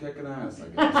costs of kicking ass, I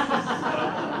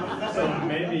guess. So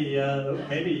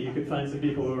maybe you could find some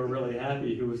people who are really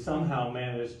happy who somehow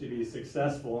manage to be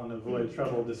successful and avoid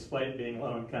trouble despite being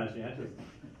low in conscientiousness.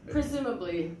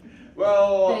 presumably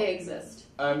Well, they exist.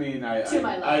 I mean, I get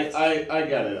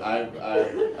it.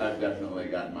 I've definitely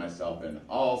gotten myself in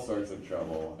all sorts of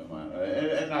trouble, and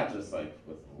not just like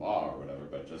with law or whatever,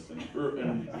 but just in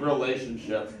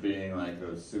relationships, being like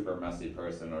a super messy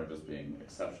person, or just being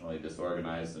exceptionally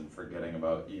disorganized and forgetting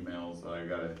about emails. So I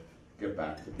gotta get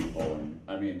back to people, and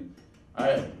I mean,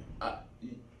 I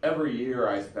every year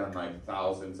I spend like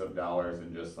thousands of dollars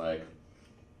in just like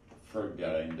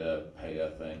forgetting to pay a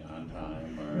thing on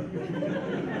time, or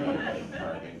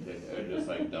parking ticket, or just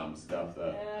like dumb stuff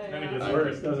that. And it gets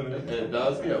worse, doesn't it? It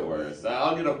does get worse.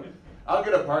 I'll get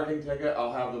a parking ticket.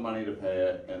 I'll have the money to pay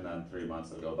it, and then 3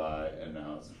 months will go by, and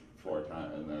now it's 4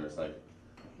 times, and there's like.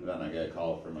 Then I get a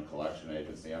call from a collection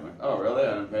agency. I'm like, oh, really?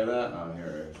 I didn't pay that? Oh,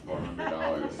 here, it's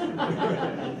 $400. And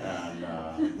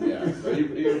yeah, so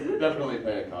you definitely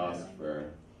pay a cost for.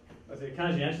 I say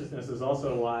conscientiousness is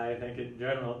also why I think in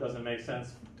general it doesn't make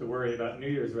sense to worry about New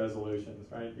Year's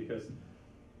resolutions, right? Because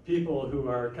people who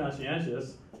are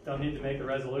conscientious don't need to make the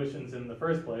resolutions in the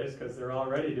first place because they're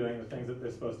already doing the things that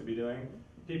they're supposed to be doing.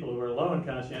 People who are low in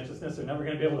conscientiousness are never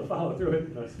going to be able to follow through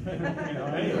it,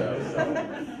 anyway, so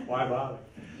why bother?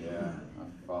 Yeah, I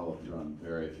follow through on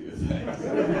very few things.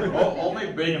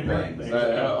 Only big things.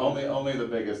 Only the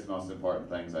biggest, most important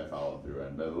things I follow through,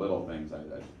 and the little things I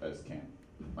just can't.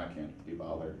 I can't be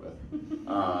bothered with.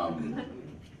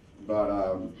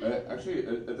 Actually,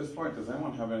 at this point, does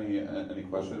anyone have any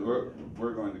questions?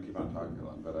 We're going to keep on talking to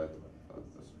them, but I thought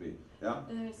this would be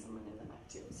There's someone in the back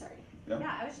too. Sorry.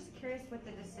 Yeah, I was just curious with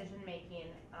the decision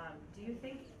making. Do you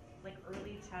think like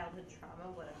early childhood trauma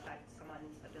would affect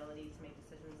someone's ability to make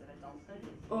decisions in adulthood?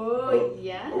 Oh,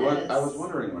 yes. I was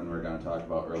wondering when we were going to talk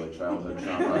about early childhood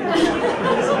trauma.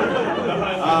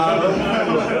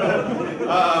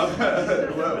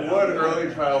 Would early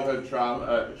childhood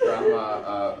trauma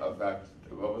affect,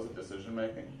 what was it, decision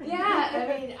making? Yeah, I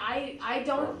mean, I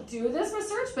don't do this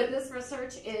research, but this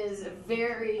research is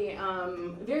very,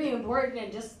 very important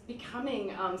and just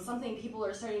becoming something people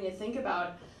are starting to think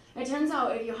about. It turns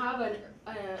out if you have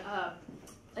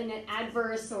an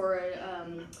adverse or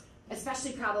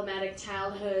especially problematic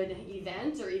childhood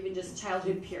event or even just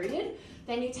childhood period,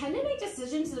 then you tend to make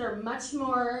decisions that are much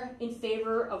more in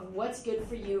favor of what's good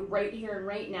for you right here and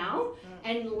right now,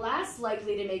 and less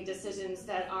likely to make decisions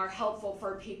that are helpful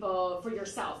for people, for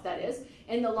yourself, that is,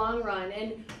 in the long run.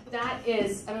 And that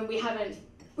is, I mean, we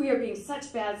are being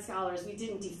such bad scholars, we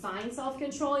didn't define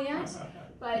self-control yet.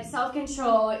 But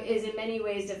self-control is in many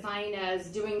ways defined as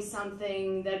doing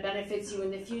something that benefits you in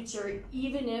the future,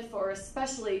 even if or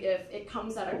especially if it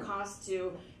comes at a cost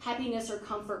to happiness or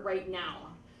comfort right now.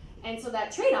 And so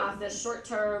that trade-off, this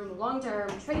short-term, long-term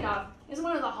trade-off, is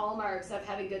one of the hallmarks of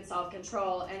having good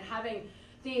self-control, and having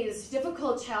these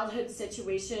difficult childhood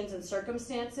situations and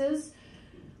circumstances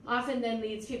often then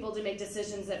leads people to make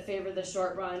decisions that favor the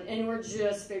short run, and we're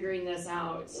just figuring this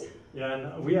out. Yeah,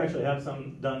 and we actually have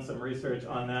done some research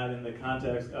on that in the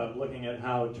context of looking at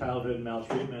how childhood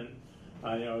maltreatment,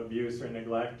 abuse or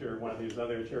neglect or one of these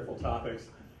other cheerful topics,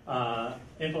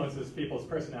 influences people's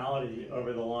personality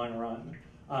over the long run.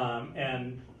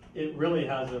 And it really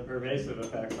has a pervasive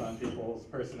effect on people's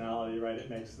personality, right? It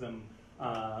makes them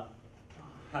have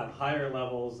higher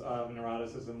levels of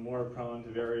neuroticism, more prone to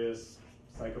various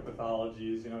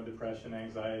psychopathologies, depression,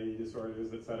 anxiety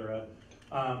disorders, etc.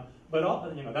 But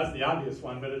that's the obvious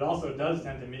one. But it also does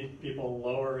tend to make people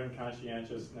lower in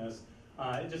conscientiousness.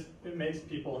 It makes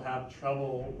people have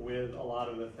trouble with a lot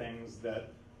of the things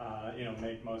that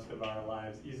make most of our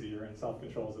lives easier. And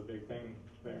self-control is a big thing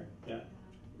there. Yeah.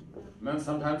 And then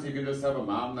sometimes you can just have a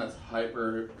mom that's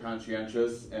hyper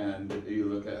conscientious, and you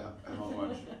look at how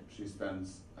much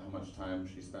time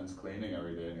she spends cleaning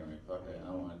every day, and you're like, okay, I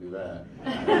don't want to do that.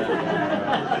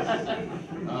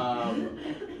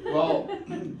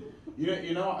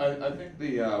 I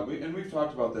think we've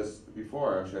talked about this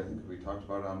before. Actually, I think we talked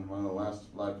about it on one of the last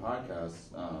live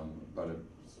podcasts, but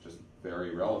it's just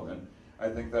very relevant. I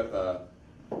think that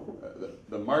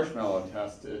the marshmallow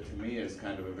test, to me, is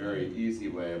kind of a very easy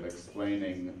way of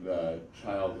explaining the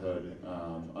childhood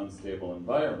unstable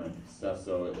environment stuff.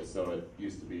 So it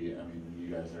used to be, I mean, you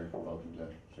guys are welcome to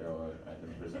share what I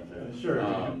can present it. Sure.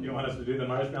 You want us to do the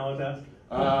marshmallow test?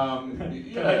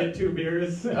 Can I get 2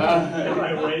 beers if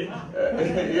I wait?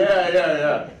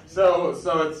 Yeah. So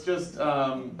it's just,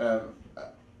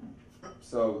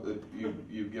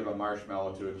 you give a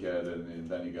marshmallow to a kid, and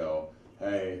then you go,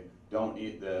 hey, don't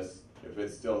eat this. If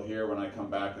it's still here when I come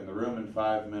back in the room in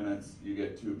 5 minutes, you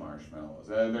get 2 marshmallows.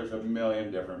 And there's a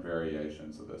million different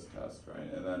variations of this test,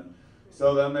 right? And then,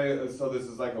 so this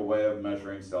is like a way of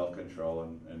measuring self-control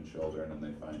in children, and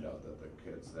they find out that the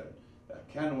kids that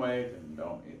can wait and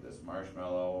don't eat this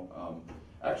marshmallow,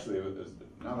 actually,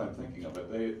 now that I'm thinking of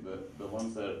it, the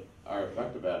ones that are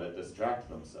effective at it distract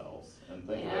themselves and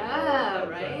think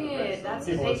right. That's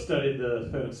people have studied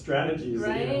the strategies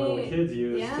that even little kids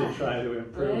use to try to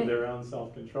improve their own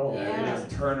self-control. Yeah, you just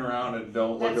turn around and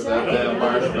don't look at that damn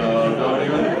marshmallow. Don't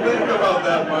even think about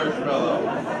that marshmallow.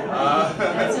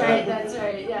 That's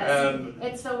right. Yes. And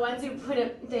it's the ones who take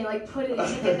it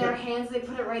in their hands, they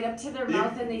put it right up to their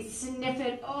mouth, and they sniff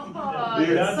it. Oh,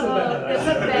 it's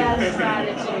a bad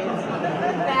strategy.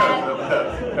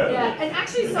 Yeah, and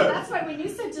actually, so that's why when you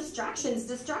said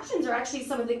distractions are actually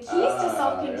some of the keys to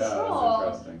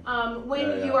self-control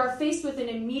when you are faced with an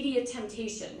immediate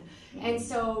temptation. And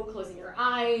so closing your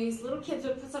eyes, little kids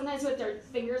would sometimes with their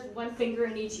one finger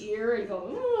in each ear and go,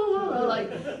 like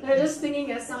they're just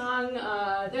singing a song.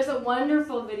 There's a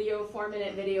wonderful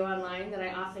 4-minute video online that I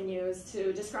often use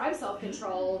to describe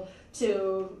self-control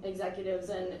to executives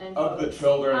and of folks. The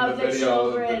children, of the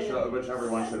video, which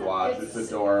everyone should watch. It's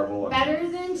adorable. Better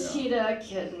than cheetah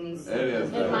kittens. It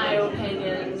is, in my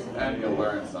opinion. And you'll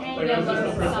learn something. And you'll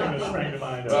learn something.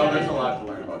 Well, there's a lot to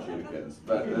learn about cheetah kittens,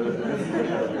 but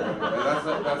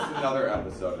that's another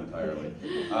episode entirely.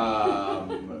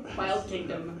 Wild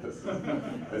Kingdom. It's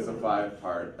a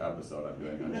 5-part episode I'm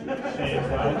doing on cheetah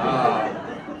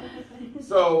kittens.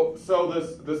 So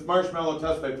this marshmallow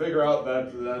test, they figure out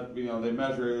that they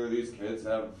measure these kids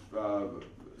have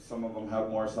some of them have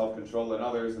more self-control than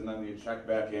others, and then you check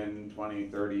back in 20,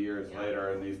 30 years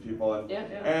later, and these people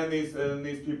and these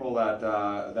people that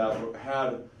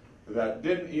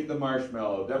didn't eat the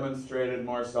marshmallow demonstrated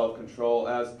more self-control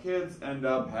as kids end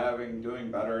up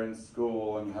doing better in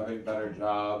school and having better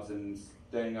jobs and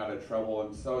staying out of trouble.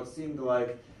 And so it seemed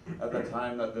like at the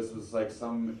time that this was like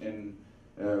some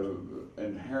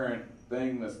inherent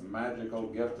thing, this magical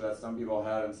gift that some people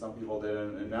had and some people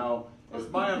didn't. And now it's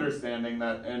my understanding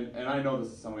that, and I know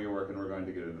this is some of your work, and we're going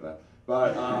to get into that.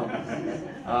 But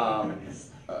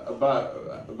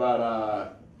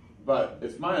but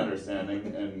it's my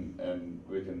understanding, and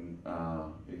we can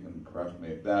you can correct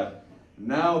me, that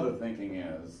now the thinking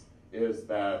is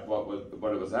that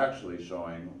what it was actually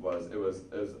showing was it was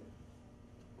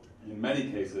in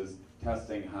many cases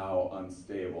testing how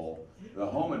unstable the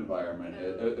home environment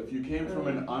is. If you came from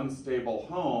an unstable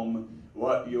home,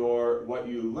 what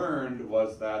you learned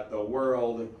was that the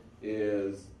world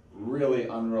is really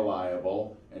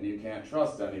unreliable and you can't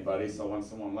trust anybody. So when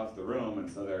someone left the room and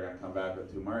said they're going to come back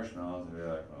with 2 marshmallows, and you're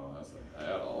like, well, that's what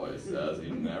Dad always says. He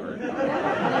never comes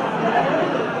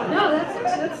back. No,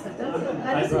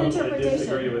 that's an interpretation. I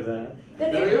disagree with that.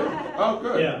 Do you? Oh,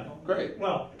 good. Yeah. Great.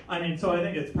 Well, I mean, so I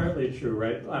think it's partly true,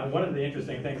 right? One of the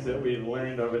interesting things that we've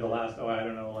learned over the last,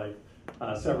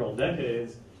 several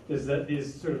decades is that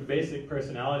these sort of basic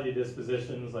personality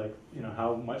dispositions, like, you know,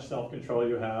 how much self-control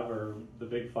you have, or the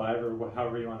big 5, or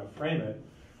however you want to frame it,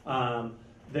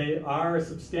 they are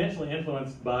substantially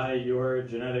influenced by your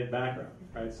genetic background,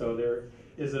 right? So there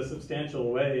is a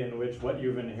substantial way in which what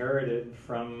you've inherited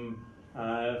from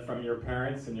your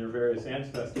parents and your various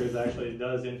ancestors actually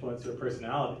does influence your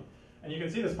personality. And you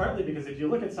can see this partly because if you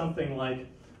look at something like,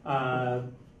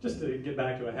 just to get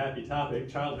back to a happy topic,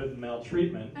 childhood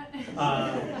maltreatment,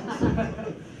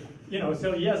 you know,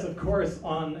 so yes, of course,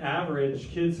 on average,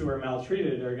 kids who are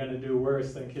maltreated are going to do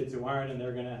worse than kids who aren't, and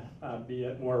they're going to be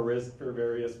at more risk for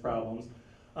various problems.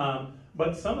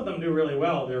 But some of them do really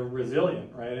well. They're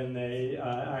resilient, right? And they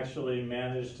actually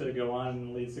manage to go on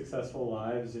and lead successful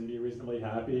lives and be reasonably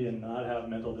happy and not have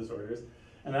mental disorders.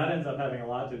 And that ends up having a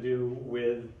lot to do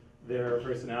with their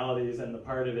personalities and the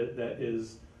part of it that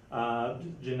is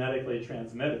genetically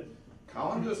transmitted.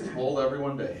 Colin just told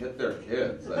everyone to hit their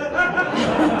kids. If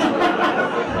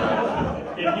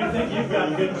you think you've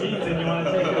got good genes and you want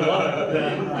to take your luck,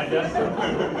 then I guess so.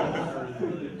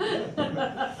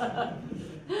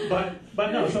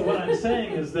 But no, so what I'm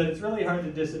saying is that it's really hard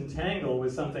to disentangle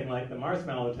with something like the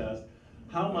marshmallow test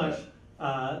how much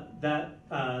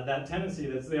that tendency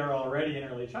that's there already in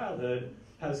early childhood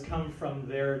has come from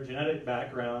their genetic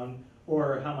background,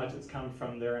 or how much it's come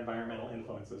from their environmental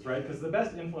influences, right? Because the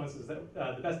best influences that,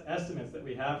 the best estimates that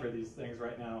we have for these things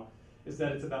right now is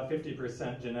that it's about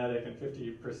 50% genetic and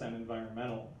 50%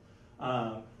 environmental.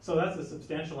 So that's a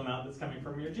substantial amount that's coming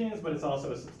from your genes, but it's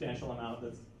also a substantial amount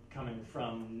that's coming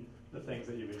from the things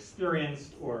that you've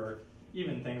experienced, or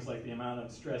even things like the amount of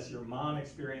stress your mom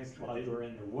experienced while you were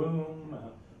in the womb.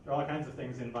 There are all kinds of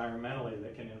things environmentally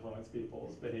that can influence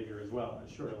people's behavior as well. And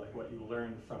sure, like what you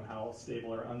learned from how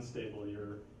stable or unstable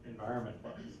your environment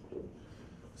was.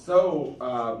 So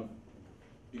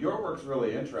your work's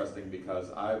really interesting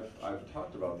because I've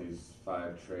talked about these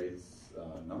 5 traits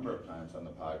a number of times on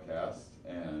the podcast,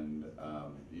 and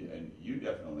you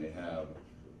definitely have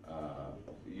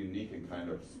unique and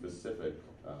kind of specific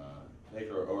take,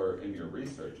 or in your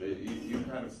research. You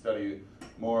kind of study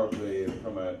more of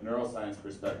from a neuroscience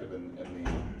perspective in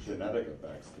the genetic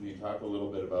effects. Can you talk a little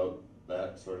bit about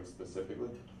that sort of specifically?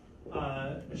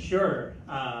 Sure,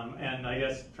 and I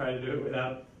guess try to do it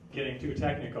without getting too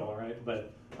technical, right?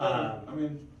 But I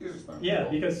mean, these are smart yeah,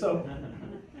 people. because so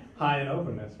high in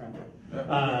openness, right?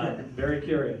 Yeah. Very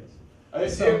curious.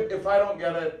 If I don't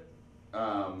get it,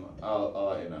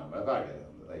 I'll let you know. If I get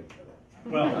it, they get it.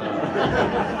 Well,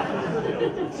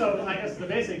 so I guess the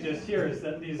basic gist here is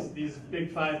that these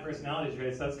big 5 personality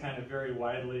traits, that's kind of very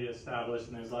widely established,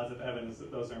 and there's lots of evidence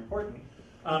that those are important.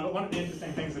 But one of the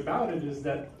interesting things about it is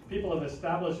that people have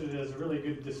established it as a really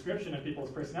good description of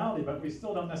people's personality, but we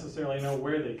still don't necessarily know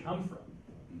where they come from.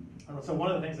 And so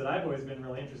one of the things that I've always been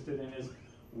really interested in is,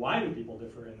 why do people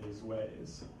differ in these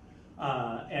ways?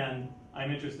 And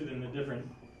I'm interested in the different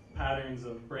patterns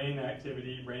of brain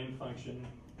activity, brain function,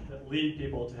 that lead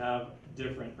people to have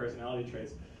different personality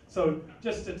traits. So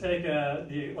just to take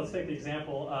let's take the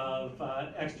example of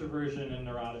extroversion and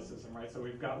neuroticism, right? So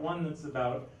we've got one that's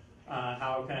about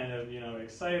how kind of,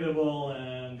 excitable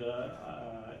and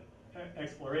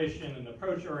exploration and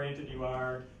approach-oriented you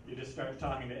are. You just start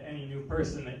talking to any new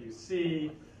person that you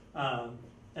see.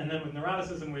 And then with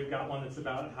neuroticism, we've got one that's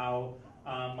about how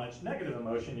much negative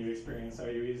emotion you experience.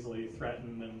 Are you easily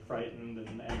threatened and frightened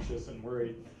and anxious and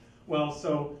worried? Well,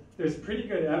 so there's pretty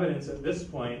good evidence at this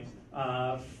point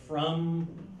from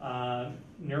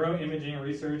neuroimaging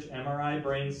research, MRI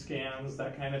brain scans,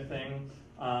 that kind of thing,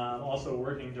 also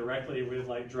working directly with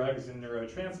like drugs and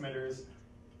neurotransmitters,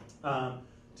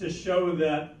 to show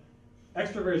that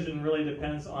extroversion really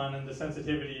depends on the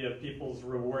sensitivity of people's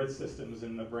reward systems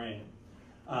in the brain.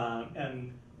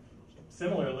 And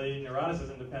similarly,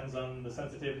 neuroticism depends on the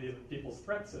sensitivity of people's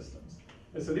threat systems.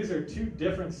 And so these are two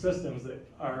different systems that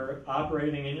are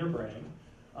operating in your brain.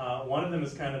 One of them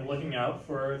is kind of looking out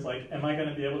for, it's like, am I going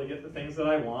to be able to get the things that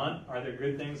I want? Are there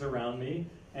good things around me?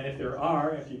 And if there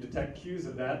are, if you detect cues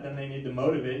of that, then they need to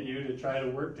motivate you to try to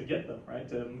work to get them, right?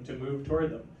 To move toward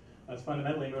them. That's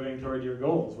fundamentally moving toward your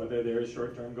goals, whether they're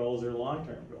short-term goals or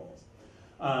long-term goals.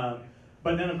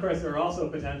 But then, of course, there are also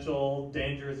potential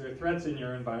dangers or threats in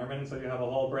your environment, and so you have a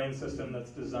whole brain system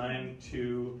that's designed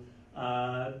to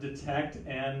detect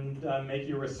and make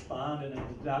you respond in an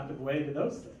adaptive way to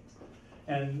those things.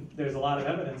 And there's a lot of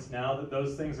evidence now that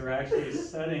those things are actually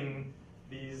setting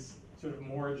these sort of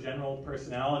more general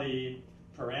personality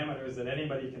parameters that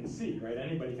anybody can see, right?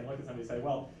 Anybody can look at somebody and say,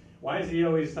 well, why is he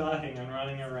always talking and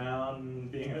running around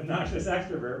and being an obnoxious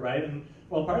extrovert, right? And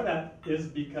well, part of that is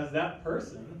because that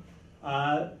person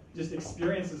just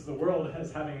experiences the world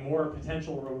as having more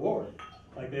potential reward.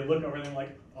 Like they look over and they're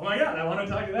like, oh my God, I want to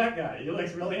talk to that guy. He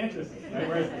looks really interesting, right?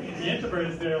 Whereas the introvert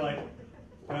is there like,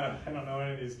 I don't know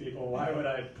any of these people. Why would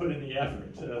I put in the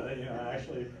effort to,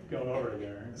 actually go over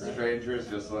there? Right? Strangers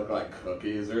just look like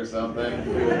cookies or something.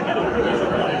 Right,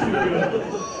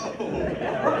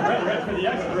 for the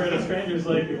extrovert, a stranger's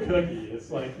like a cookie. It's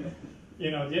like, the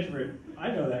introvert,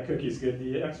 I know that cookie's good.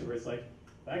 The extrovert's like,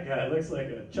 that guy looks like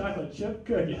a chocolate chip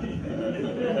cookie.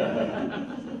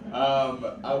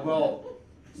 Well,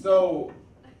 so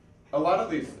a lot of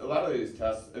these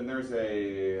tests, and there's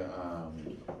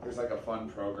like a fun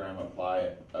program, apply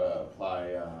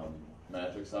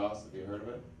magic sauce. Have you heard of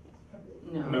it?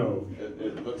 No.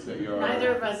 It looks at your.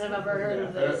 Neither of us have ever heard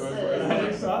of this.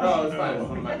 Magic sauce? No, it's fine.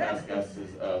 One of my past guests is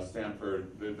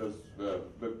Stanford. It does the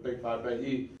Big Five, but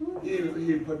he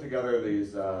put together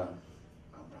these.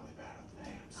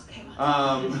 Okay,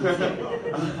 I'm a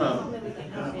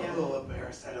little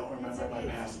embarrassed. I don't remember my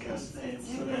past guest names.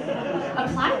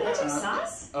 Apply magic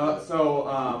sauce?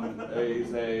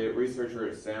 He's a researcher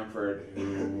at Stanford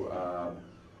who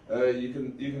you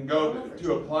can go to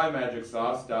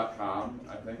applymagicsauce.com,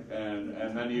 I think,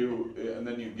 and then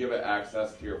you give it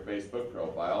access to your Facebook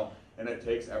profile, and it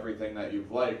takes everything that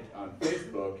you've liked on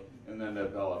Facebook and then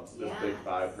develops this Big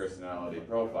Five personality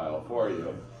profile for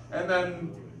you, and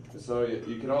then. So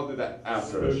you can all do that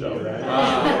after the show,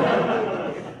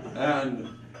 and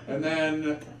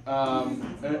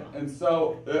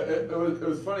so it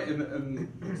was funny. And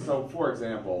so, for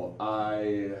example,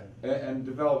 I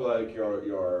develop like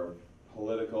your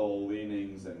political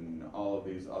leanings and all of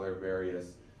these other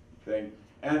various things.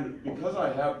 And because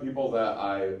I have people that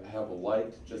I have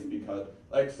liked, just because,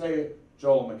 like say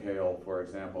Joel McHale, for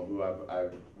example, who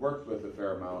I've worked with a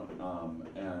fair amount,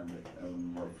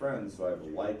 and we're friends, so I've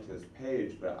liked his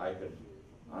page, but I could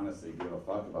honestly give a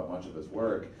fuck about much of his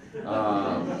work,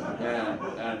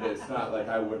 and it's not like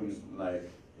I wouldn't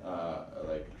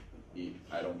eat.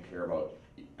 I don't care about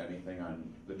anything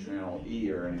on the channel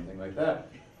E or anything like that,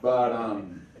 but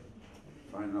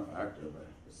fine enough actor, but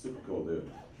super cool dude.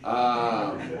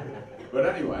 But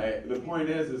anyway, the point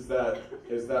is that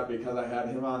because I had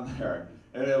him on there,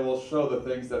 and it will show the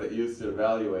things that it used to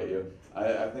evaluate you.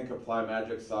 I think Apply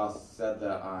Magic Sauce said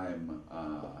that I'm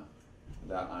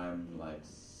like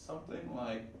something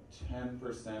like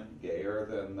 10% gayer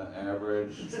than the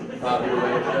average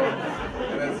population,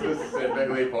 and it's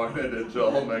specifically pointed at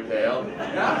Joel McHale.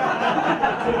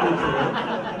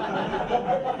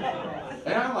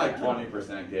 And I'm like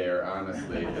 20% gayer,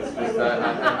 honestly. It's just that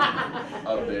I haven't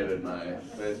updated my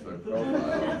Facebook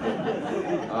profile.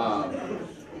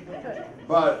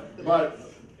 But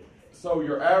so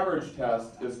your average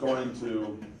test is going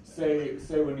to say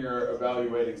when you're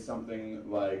evaluating something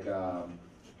like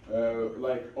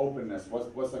openness.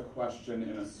 What's a question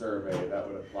in a survey that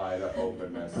would apply to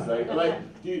openness?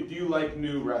 Do you like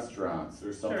new restaurants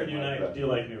or something? Sure. Do you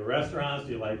like new restaurants?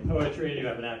 Do you like poetry? Do you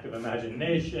have an active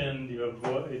imagination? Do you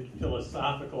avoid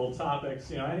philosophical topics?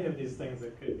 Any of these things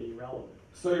that could be relevant.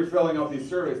 So you're filling out these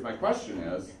surveys. My question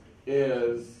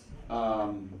is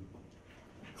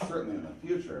certainly in the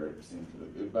future, it seems to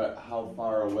be, but how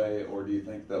far away, or do you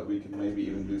think that we can maybe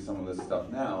even do some of this stuff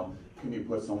now? Can you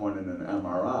put someone in an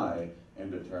MRI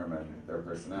and determine their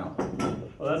personality?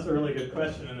 Well, that's a really good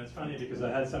question, and it's funny because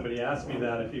I had somebody ask me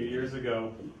that a few years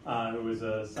ago who was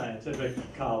a scientific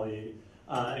colleague,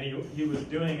 and he was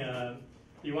doing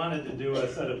he wanted to do a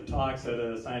set of talks at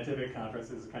a scientific conference,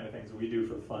 the kind of things we do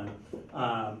for fun,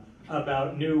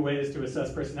 about new ways to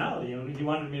assess personality, and he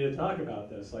wanted me to talk about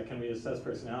this, like can we assess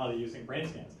personality using brain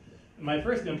scans? And my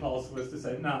first impulse was to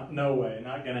say, no way,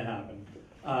 not going to happen.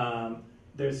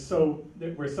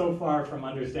 we're so far from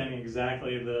understanding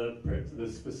exactly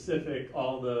the specific,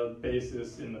 all the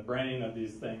basis in the brain of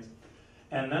these things.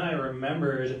 And then I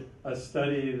remembered a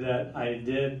study that I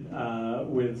did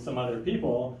with some other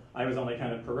people. I was only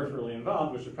kind of peripherally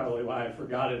involved, which is probably why I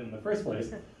forgot it in the first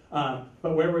place.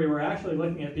 But where we were actually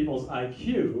looking at people's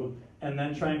IQ and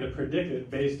then trying to predict it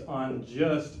based on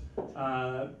just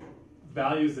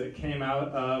values that came out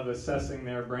of assessing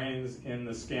their brains in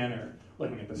the scanner,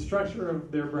 looking at the structure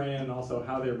of their brain and also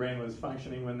how their brain was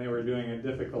functioning when they were doing a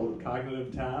difficult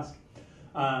cognitive task.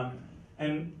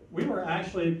 And we were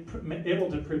actually able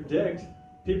to predict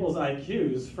people's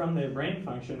IQs from their brain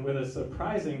function with a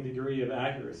surprising degree of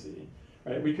accuracy.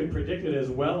 Right? We could predict it as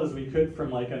well as we could from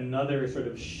like another sort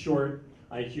of short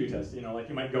IQ test. You know, like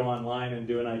you might go online and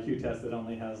do an IQ test that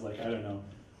only has like, I don't know,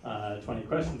 20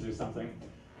 questions or something.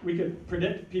 We could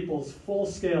predict people's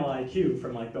full-scale IQ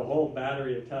from like the whole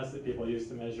battery of tests that people use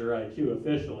to measure IQ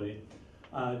officially,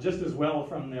 just as well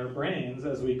from their brains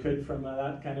as we could from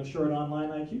that kind of short online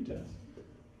IQ test.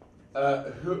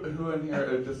 Who in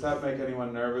here, does that make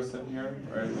anyone nervous in here?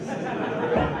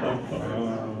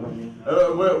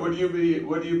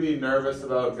 Would you be nervous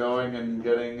about going and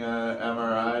getting an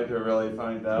MRI to really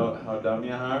find out how dumb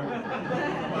you are?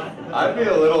 I'd be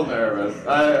a little nervous.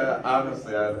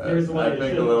 Honestly, I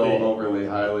think a little overly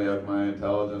highly of my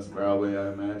intelligence, probably, I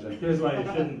imagine. Here's why you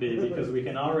shouldn't be, because we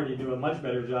can already do a much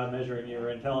better job measuring your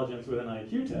intelligence with an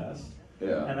IQ test.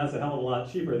 Yeah. And that's a hell of a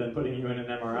lot cheaper than putting you in an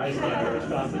MRI scanner, which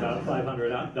costs about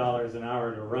 $500 an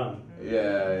hour to run.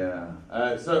 Yeah.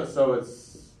 So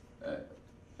it's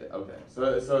okay.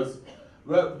 So it's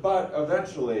but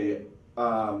eventually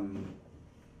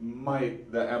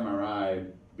might the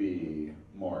MRI be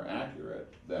more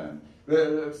accurate then?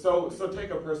 So take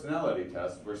a personality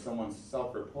test where someone's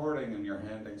self-reporting and you're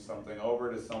handing something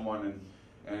over to someone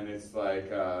and it's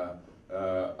like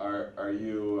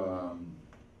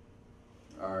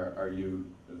are you,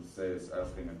 say, it's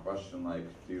asking a question like,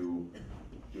 do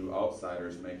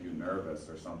outsiders make you nervous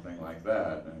or something like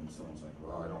that? And someone's like,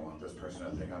 well, I don't want this person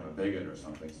to think I'm a bigot or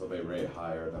something, so they rate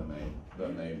higher than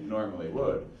they normally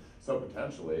would. So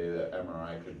potentially the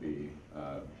MRI could be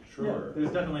truer. Yeah,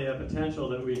 there's definitely a potential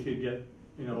that we could get,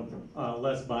 you know,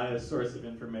 less biased source of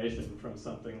information from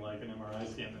something like an MRI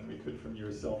scan than we could from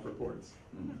your self-reports.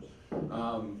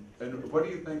 Mm-hmm. And what do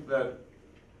you think that?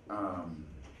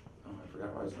 I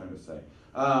forgot what I was going to say.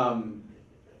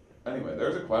 Anyway,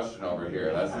 there's a question over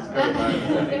here. That's as good as my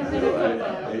understanding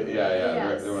too.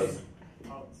 Yes. There was.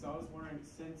 So I was wondering,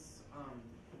 since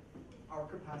our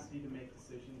capacity to make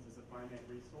decisions is a finite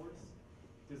resource,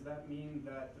 does that mean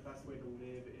that the best way to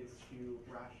live is to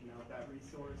ration out that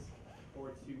resource,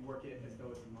 or to work it as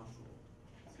though it's a muscle,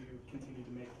 to continue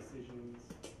to make decisions,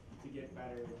 to get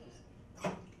better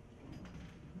just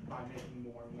by making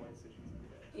more and more decisions?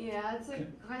 Yeah, it's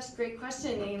a great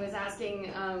question. He was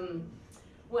asking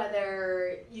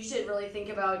whether you should really think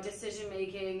about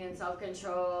decision-making and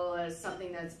self-control as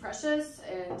something that's precious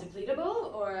and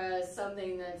depletable, or as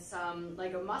something that's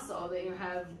like a muscle that you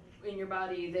have in your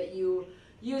body that you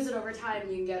use it over time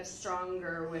and you can get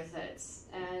stronger with it.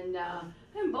 And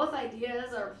both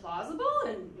ideas are plausible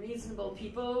and reasonable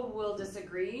people will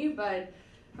disagree, but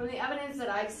from the evidence that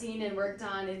I've seen and worked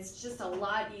on, it's just a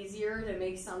lot easier to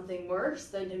make something worse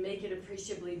than to make it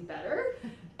appreciably better.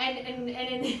 And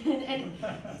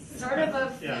sort of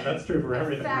a that's true for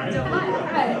everything, fact right? of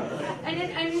life, right?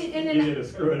 And Easy to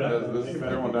screw it up. This is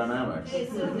thermodynamics.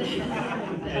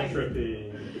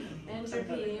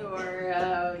 Entropy, or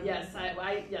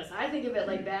I think of it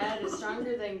like bad is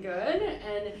stronger than good,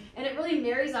 and it really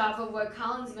marries off of what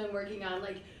Colin's been working on,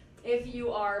 like. If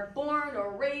you are born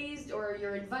or raised or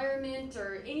your environment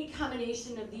or any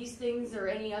combination of these things or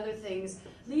any other things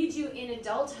lead you in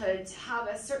adulthood to have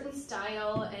a certain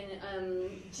style and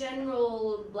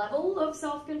general level of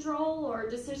self-control or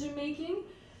decision-making,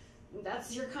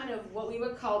 that's your kind of what we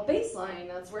would call baseline.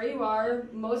 That's where you are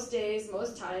most days,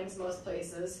 most times, most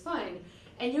places, fine.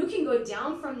 And you can go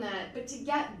down from that, but to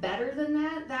get better than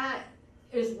that, that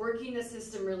is working the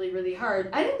system really, really hard.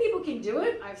 I think people can do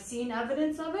it. I've seen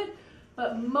evidence of it,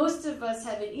 but most of us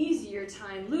have an easier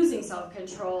time losing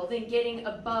self-control than getting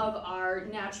above our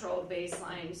natural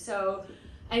baseline. So,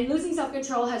 and losing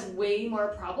self-control has way more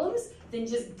problems than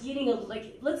just getting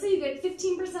let's say you get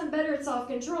 15% better at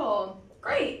self-control.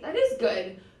 Great, that is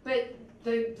good. But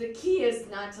the key is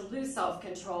not to lose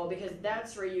self-control, because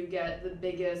that's where you get the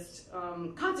biggest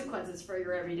consequences for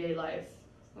your everyday life.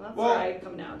 Well, that's where I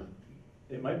come down.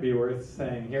 It might be worth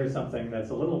saying here's something that's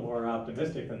a little more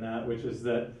optimistic than that, which is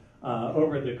that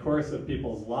over the course of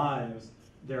people's lives,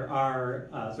 there are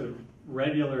sort of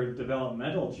regular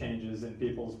developmental changes in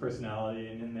people's personality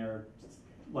and in their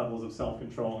levels of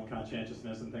self-control and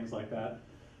conscientiousness and things like that.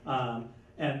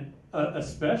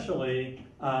 Especially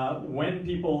when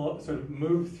people sort of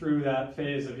move through that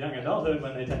phase of young adulthood,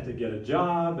 when they tend to get a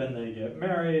job and they get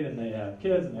married and they have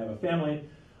kids and they have a family,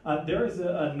 there is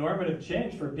a normative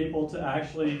change for people to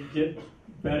actually get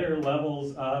better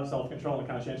levels of self-control and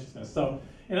conscientiousness. So,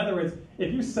 in other words,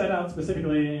 if you set out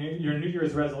specifically, your New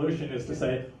Year's resolution is to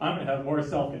say, I'm going to have more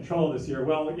self-control this year,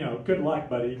 well, good luck,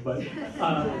 buddy. But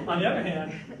on the other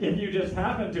hand, if you just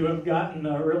happen to have gotten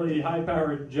a really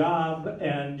high-powered job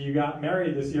and you got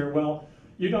married this year, well,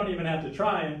 you don't even have to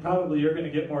try, and probably you're going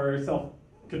to get more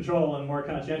self-control and more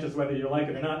conscientious whether you like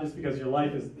it or not, just because your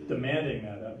life is demanding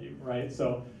that of you, right?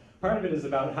 So part of it is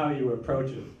about how you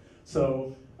approach it.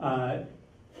 So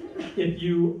if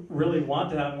you really want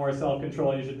to have more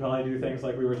self-control, you should probably do things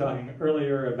like we were talking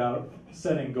earlier about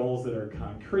setting goals that are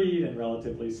concrete and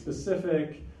relatively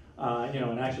specific,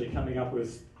 and actually coming up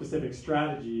with specific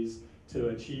strategies to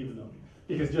achieve them.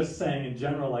 Because just saying in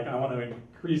general, like, I want to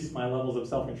increase my levels of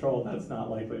self-control, that's not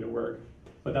likely to work.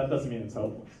 But that doesn't mean it's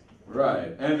hopeless.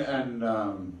 Right, and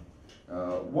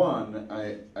one,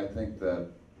 I think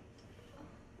that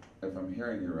if I'm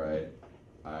hearing you right,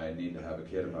 I need to have a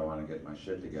kid if I want to get my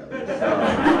shit together. So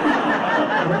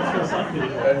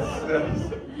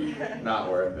it's not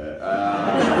worth it.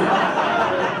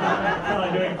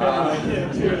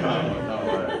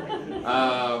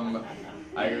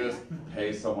 I can just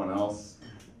pay someone else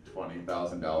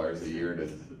 $20,000 a year to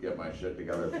get my shit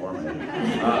together for me.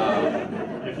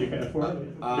 If you can afford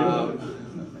it.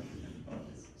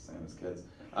 Same as kids.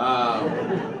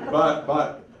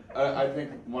 But I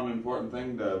think one important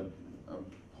thing to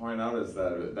point out is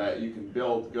that you can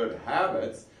build good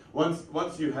habits. Once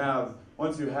you have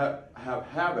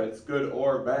habits, good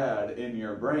or bad, in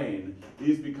your brain,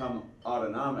 these become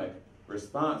autonomic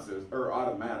responses, or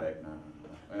automatic.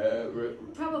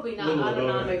 Probably not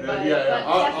autonomic, but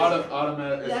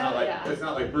automatic. It's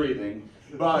not like breathing,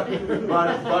 but it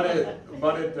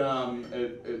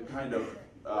kind of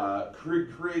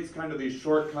creates kind of these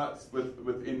shortcuts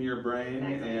within your brain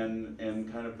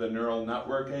and kind of the neural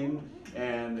networking,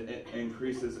 and it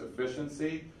increases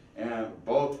efficiency. And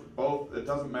both it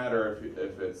doesn't matter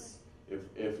if it's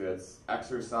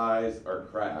exercise or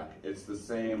crack, it's the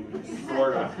same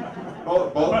sort of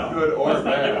both good or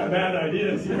bad. Bad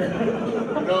ideas here.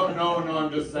 No,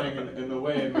 I'm just saying in the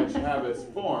way in which habits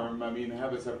form. I mean,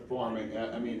 habits are forming.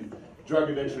 I mean, drug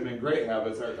addiction and great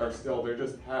habits are still, they're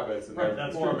just habits, and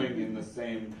they're forming in the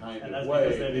same kind of way.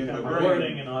 Because they become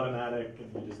rewarding and automatic,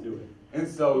 and you just do it. And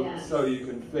so you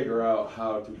can figure out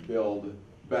how to build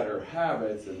better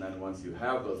habits, and then once you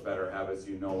have those better habits,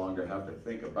 you no longer have to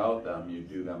think about them. You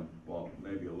do them, well,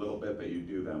 maybe a little bit, but you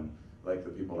do them like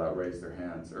the people that raised their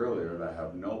hands earlier that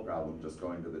have no problem just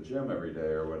going to the gym every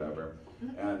day or whatever.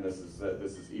 And this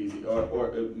is easy, or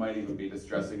it might even be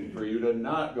distressing for you to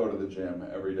not go to the gym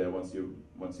every day once you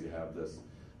have this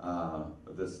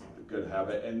this good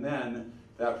habit, and then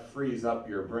that frees up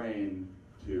your brain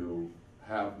to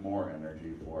have more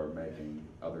energy for making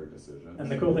other decisions. And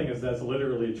the cool thing is that's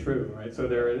literally true, right? So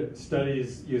there are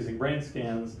studies using brain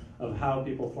scans of how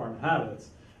people form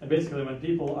habits. And basically when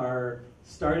people are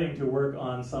starting to work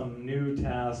on some new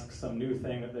task, some new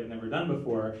thing that they've never done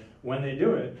before, when they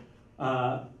do it,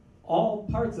 all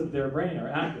parts of their brain are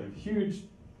active. Huge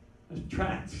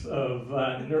tracts of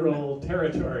neural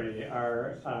territory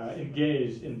are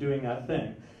engaged in doing that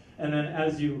thing. And then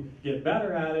as you get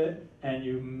better at it, and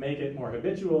you make it more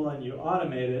habitual and you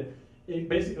automate it, it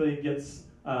basically gets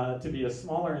to be a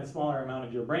smaller and smaller amount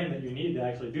of your brain that you need to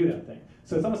actually do that thing.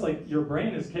 So it's almost like your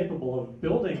brain is capable of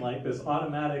building like this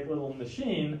automatic little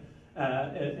machine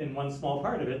in one small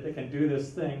part of it that can do this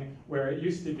thing where it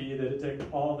used to be that it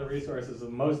took all the resources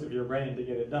of most of your brain to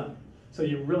get it done. So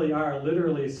you really are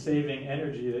literally saving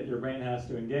energy that your brain has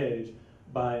to engage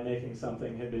by making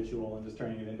something habitual and just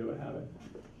turning it into a habit.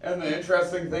 And the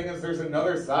interesting thing is there's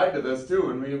another side to this too.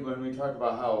 When we talk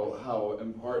about how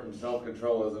important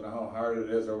self-control is and how hard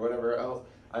it is or whatever else,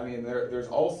 I mean, there's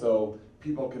also,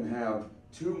 people can have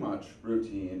too much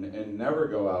routine and never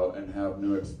go out and have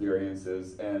new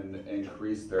experiences and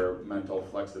increase their mental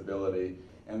flexibility,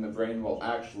 and the brain will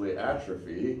actually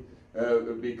atrophy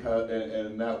because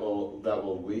that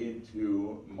will lead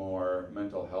to more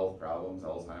mental health problems,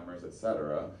 Alzheimer's,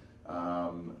 etc.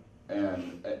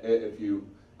 And if you,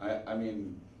 I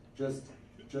mean, just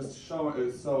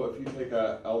show. So if you take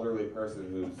an elderly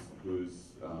person who's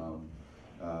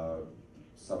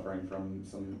suffering from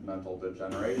some mental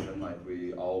degeneration, like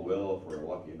we all will if we're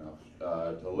lucky enough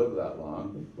to live that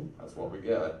long. That's what we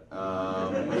get.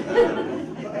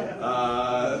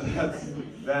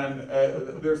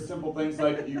 There's simple things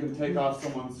like you can take off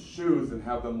someone's shoes and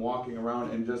have them walking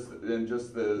around, and just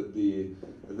the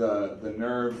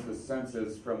nerves, the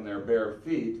senses from their bare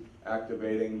feet,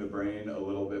 activating the brain a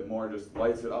little bit more, just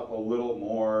lights it up a little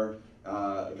more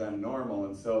than normal.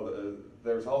 And so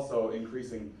there's also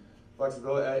increasing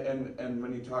flexibility. And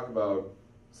when you talk about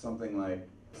something like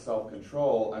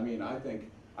self-control, I mean, I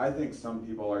think some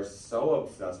people are so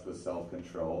obsessed with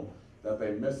self-control that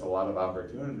they miss a lot of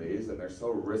opportunities, and they're so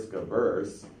risk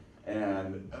averse,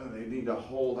 and they need to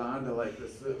hold on to like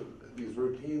these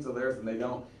routines of theirs, and they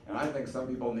don't. And I think some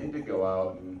people need to go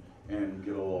out and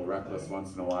get a little reckless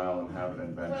once in a while and have an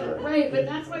adventure. Well, right, but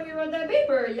that's why we wrote that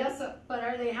paper. Yes, but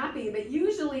are they happy? But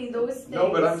usually those things... No,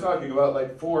 but I'm talking about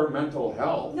like for mental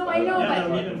health. No, I know, yeah, but...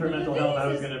 No, even for mental health, I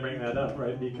was going to bring that up,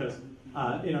 right? Because,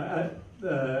 at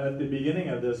the beginning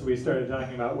of this, we started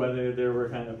talking about whether there were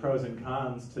kind of pros and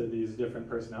cons to these different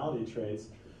personality traits.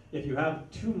 If you have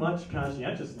too much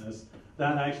conscientiousness,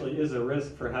 that actually is a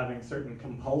risk for having certain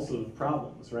compulsive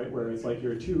problems, right? Where it's like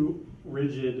you're too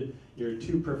rigid, you're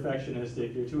too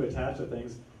perfectionistic, you're too attached to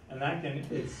things, and that can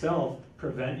itself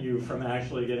prevent you from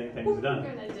actually getting things done.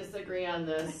 We're going to disagree on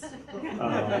this.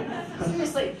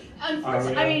 Seriously.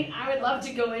 Unfortunately, I mean, I would love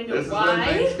to go into this why. This is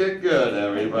when things get good,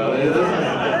 everybody. This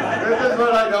is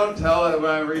what I don't tell them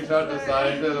when I reach out to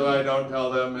scientists, what I don't tell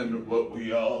them, and what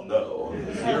we all know,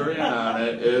 you're in on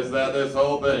it, is that this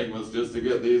whole thing was just to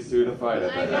get these two to fight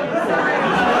at the end.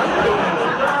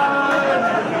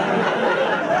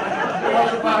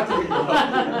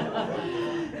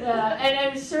 Yeah, and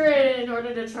I'm sure in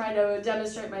order to try to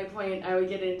demonstrate my point, I would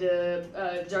get into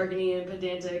jargony and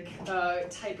pedantic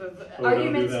type of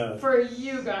arguments for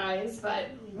you guys, but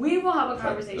we will have a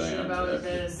conversation about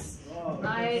this.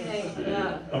 I think,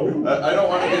 yeah. I don't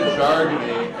want to get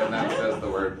jargony, and that says the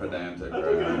word pedantic, right?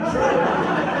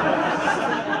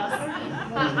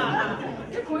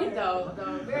 Good point, though.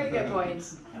 Very good point.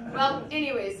 Well,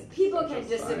 anyways, people can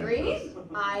disagree.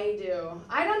 I do.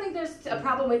 I don't think there's a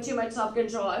problem with too much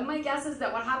self-control. And my guess is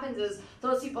that what happens is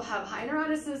those people have high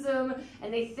neuroticism,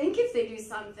 and they think if they do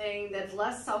something that's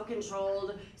less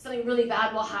self-controlled, something really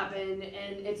bad will happen,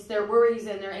 and it's their worries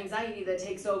and their anxiety that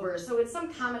takes over. So it's some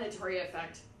combinatory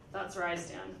effect. That's where I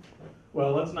stand.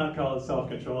 Well, let's not call it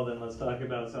self-control, then let's talk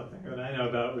about something that I know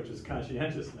about, which is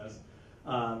conscientiousness.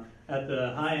 At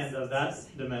the high end of that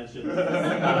dimension,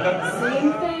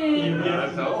 same thing.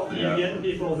 You get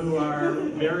people who are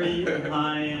very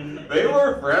high in... They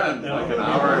were friends like an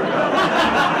hour ago.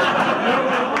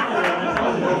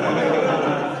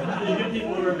 You get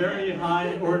people who are very high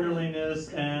in orderliness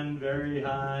and very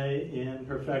high in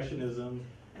perfectionism,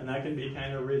 and that can be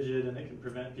kind of rigid, and it can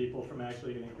prevent people from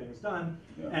actually getting things done.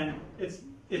 Yeah. And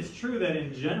it's true that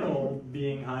in general,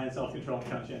 being high in self-control and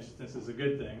conscientiousness is a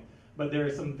good thing. But there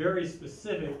are some very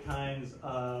specific kinds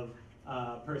of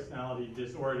personality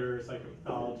disorder,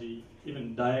 psychopathology,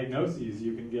 even diagnoses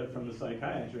you can get from the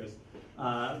psychiatrist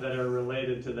that are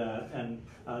related to that. And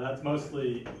that's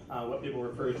mostly what people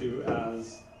refer to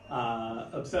as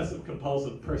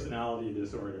obsessive-compulsive personality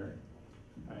disorder.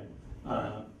 Right?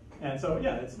 And so,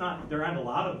 yeah, there aren't a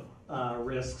lot of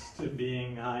risks to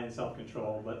being high in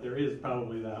self-control, but there is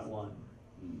probably that one.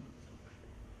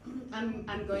 I'm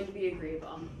going to be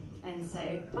agreeable and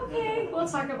say, okay, we'll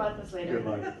talk about this later. Good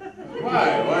luck.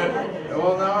 Why? What?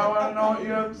 Well, now I want to know what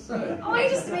you have to say. Oh,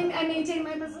 I maintain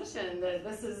my position that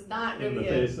this is not in really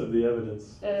the face of the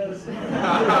evidence. Oh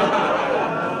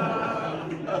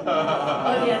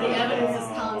yeah, the evidence is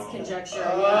Colin's conjecture.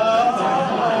 Yeah.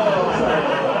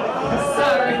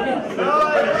 Sorry.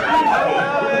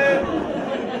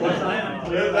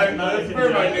 It's for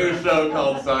my new show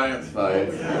called Science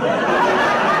Fights.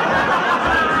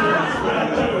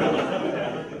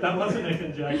 That wasn't a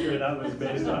conjecture, that was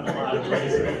based on a lot of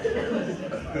research.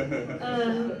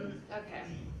 Okay.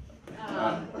 I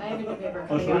have a new paper I'll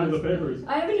coming show out. you the papers.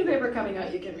 I have a new paper coming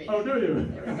out you can read. Oh, do you?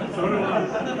 There we go. So do I.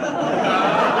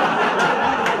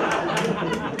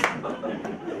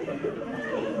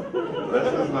 This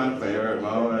is my favorite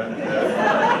moment.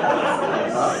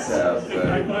 Podcast. In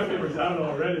fact, my paper's out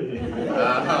already.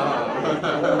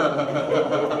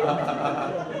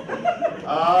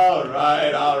 All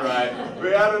right. We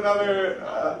had another.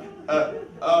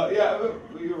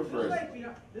 You were first.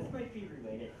 This might be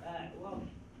related.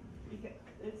 Because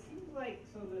it seems like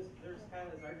there's kind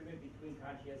of this argument between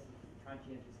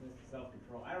conscientiousness and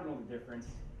self-control. I don't know the difference,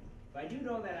 but I do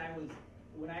know that I was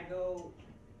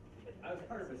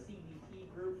part of a CBT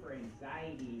group for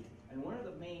anxiety, and one of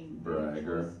the main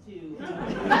Bragger. things was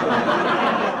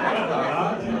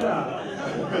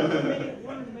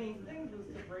one of the main things was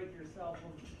to break yourself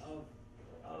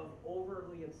of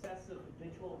overly obsessive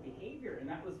habitual behavior, and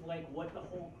that was like what the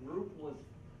whole group was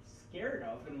scared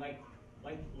of, and like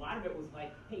a lot of it was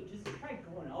like, hey, just try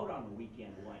going out on the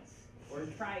weekend once. Or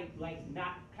try, like,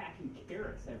 not packing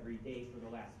carrots every day for the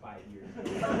last 5 years.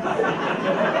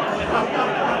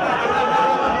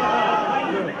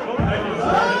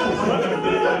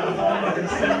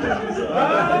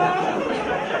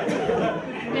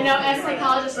 You know, as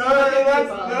psychologists,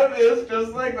 that is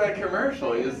just like that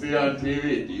commercial you see on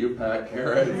TV. Do you pack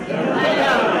carrots? I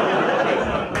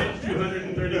know. Page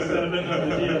 237 of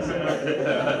the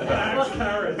DSM. Packs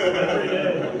carrots every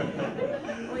day.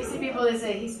 We see people that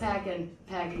say he's packing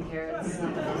carrots. So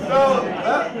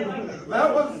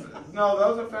that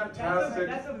was a fantastic.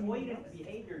 That's avoidant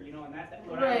behavior, you know, and that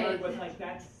what Right. I learned was like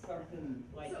that's something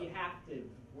like you have to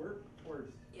work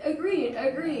towards. Agreed.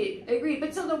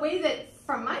 But so the way that,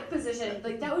 from my position,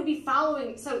 like that would be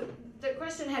following. So the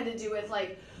question had to do with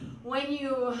like when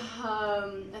you,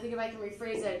 I think if I can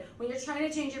rephrase it, when you're trying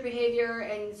to change your behavior,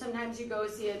 and sometimes you go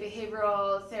see a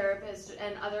behavioral therapist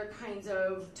and other kinds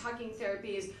of talking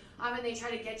therapies. Often they try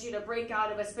to get you to break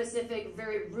out of a specific,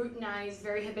 very routinized,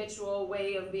 very habitual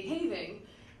way of behaving.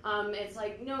 It's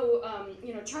like, no,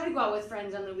 try to go out with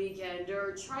friends on the weekend,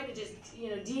 or try to just,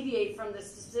 deviate from the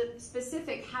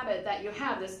specific habit that you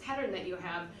have, this pattern that you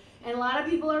have. And a lot of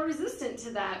people are resistant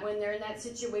to that when they're in that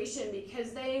situation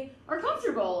because they are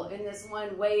comfortable in this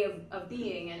one way of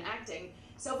being and acting.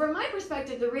 So from my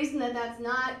perspective, the reason that that's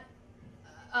not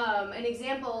an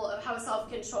example of how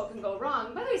self-control can go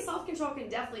wrong, by the way, self-control can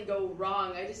definitely go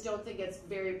wrong. I just don't think it's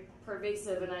very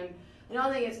pervasive, and I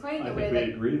don't think it's quite in the way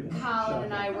that Colin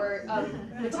and I were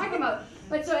talking about.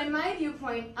 But so in my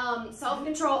viewpoint,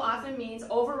 self-control often means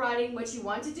overriding what you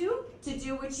want to do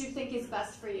what you think is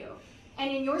best for you. And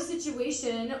in your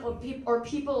situation, or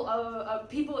people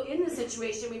in the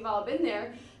situation, we've all been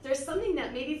there, there's something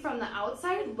that maybe from the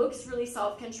outside looks really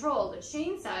self-controlled.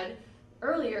 Shane said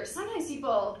earlier, sometimes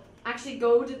people actually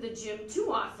go to the gym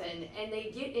too often, and they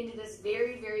get into this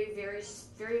very, very, very,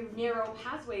 very narrow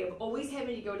pathway of always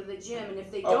having to go to the gym, and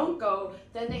if they don't go,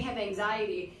 then they have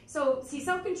anxiety. So, see,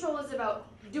 self-control is about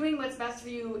doing what's best for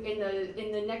you in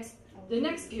the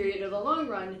next period or the long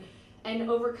run,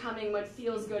 and overcoming what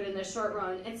feels good in the short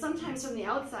run. And sometimes from the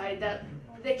outside, that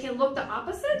can look the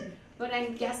opposite, but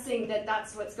I'm guessing that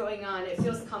that's what's going on. It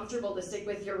feels comfortable to stick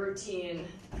with your routine.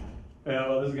 Yeah,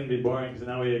 well, this is going to be boring because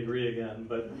now we agree again.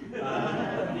 But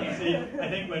see, I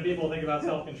think when people think about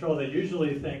self-control, they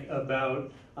usually think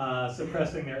about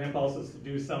suppressing their impulses to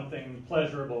do something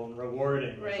pleasurable and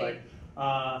rewarding. Right. It's like,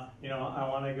 I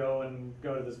want to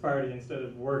go to this party instead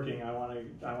of working. I want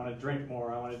to drink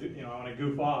more. I want to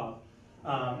goof off.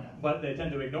 But they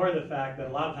tend to ignore the fact that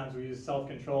a lot of times we use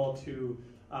self-control to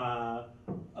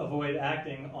avoid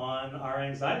acting on our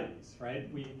anxieties. Right?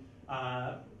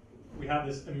 We have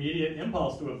this immediate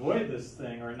impulse to avoid this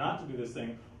thing or not to do this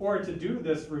thing, or to do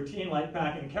this routine like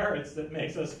packing carrots that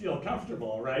makes us feel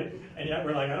comfortable, right? And yet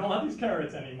we're like, I don't want these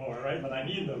carrots anymore, right? But I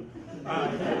need them.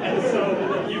 And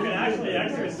so you can actually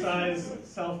exercise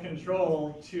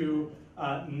self-control to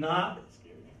not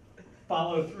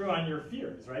follow through on your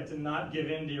fears, right? To not give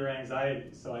in to your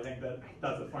anxieties. So I think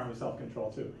that's a form of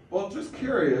self-control too. Well, just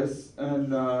curious,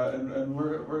 and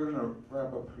we're going to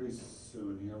wrap up pretty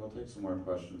soon here. We'll take some more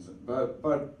questions, but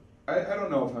I don't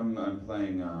know if I'm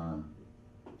playing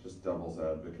just devil's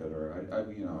advocate, or I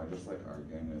just like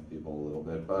arguing with people a little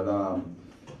bit,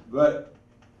 but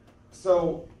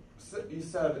so you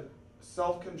said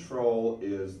self-control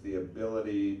is the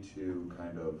ability to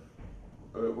kind of.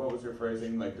 What was your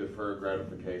phrasing? Like defer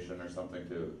gratification or something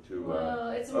to well,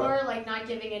 it's more like not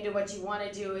giving into what you want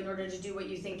to do in order to do what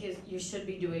you think you should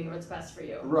be doing or what's best for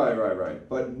you. Right.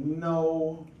 But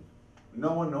no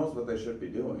one knows what they should be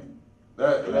doing.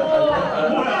 That's not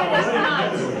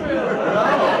true.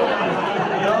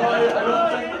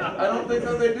 I don't think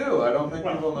that they do. I don't think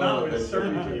people know not what with they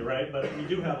certainty, should. right? But we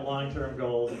do have long-term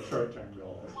goals and short-term goals.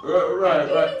 Right.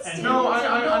 No,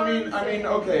 I mean,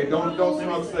 okay, don't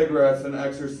smoke cigarettes and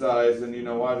exercise and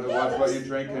watch what you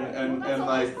drink and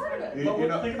like think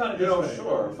about it this way.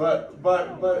 Sure, but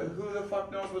who the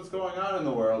fuck knows what's going on in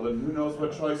the world, and who knows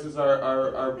what choices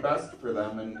are best for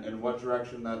them and in what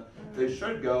direction that they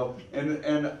should go and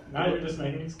now you're just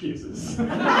making excuses. No,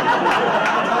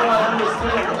 I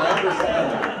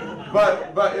understand.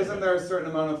 But isn't there a certain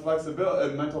amount of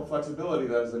flexibility, mental flexibility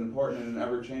that is important in an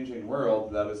ever-changing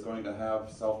world that is going to have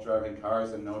self-driving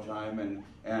cars in no time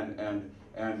and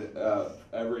and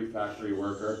every factory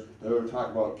worker, they were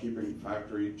talking about keeping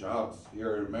factory jobs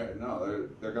here in America. No,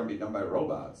 they're going to be done by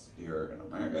robots here in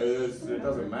America. It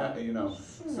doesn't matter, you know.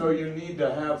 So you need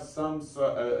to have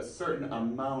a certain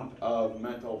amount of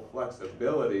mental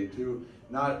flexibility to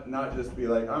not just be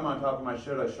like, I'm on top of my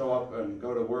shit, I show up and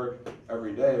go to work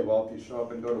every day. Well, if you show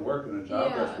up and go to work in a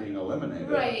job that's being eliminated.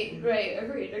 Right,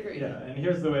 agreed. Yeah, and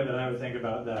here's the way that I would think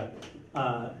about that.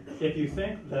 If you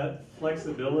think that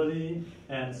flexibility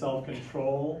and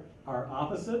self-control are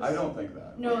opposites. I don't think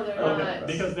that. No, they're not.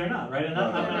 Because they're not, right? And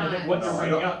I think what you're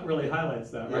bringing up really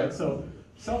highlights that, right? So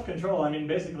self-control, I mean,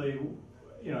 basically,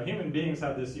 you know, human beings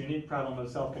have this unique problem of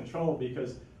self-control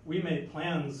because we make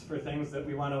plans for things that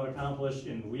we want to accomplish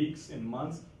in weeks, in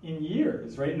months, in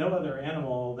years, right? No other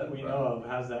animal that we know of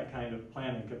has that kind of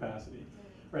planning capacity.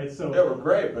 Right, so yeah, we're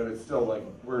great, but it's still like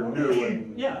we're new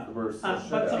and we're so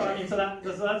so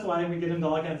that's why we get into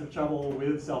all kinds of trouble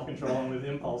with self-control and with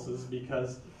impulses,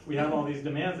 because we have all these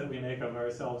demands that we make of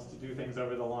ourselves to do things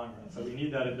over the long run. So we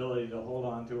need that ability to hold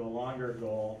on to a longer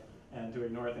goal and to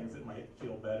ignore things that might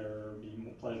feel better or be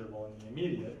more pleasurable in the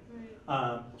immediate.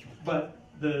 But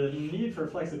the need for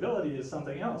flexibility is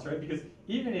something else, right? Because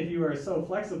even if you are so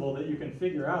flexible that you can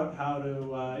figure out how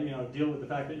to deal with the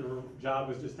fact that your job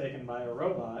was just taken by a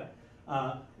robot,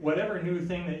 whatever new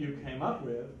thing that you came up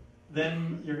with,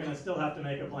 then you're going to still have to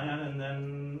make a plan and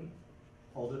then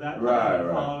hold to that plan and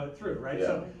follow it through, right?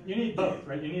 So you need both,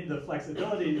 right? You need the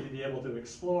flexibility to be able to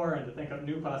explore and to think of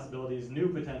new possibilities, new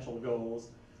potential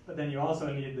goals, but then you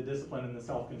also need the discipline and the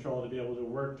self-control to be able to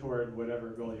work toward whatever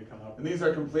goal you come up with. And these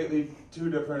are completely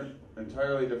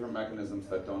entirely different mechanisms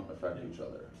that don't affect each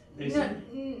other.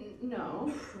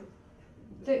 No.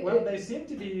 Well, they seem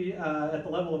to be, at the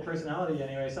level of personality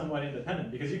anyway, somewhat independent,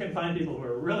 because you can find people who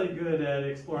are really good at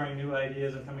exploring new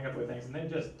ideas and coming up with things, and they're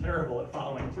just terrible at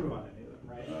following through on any of them,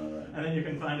 right? And then you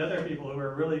can find other people who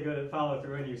are really good at follow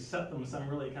through, and you set them some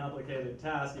really complicated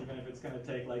task, even if it's going to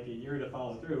take like a year to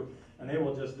follow through, and they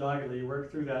will just doggedly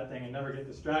work through that thing and never get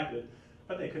distracted.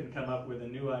 But they couldn't come up with a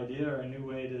new idea or a new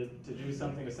way to do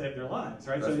something to save their lives,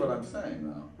 right? That's what I'm saying,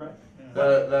 though. Right.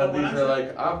 That these are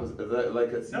like opposite.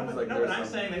 Like it seems like but I'm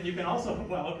saying that you can also.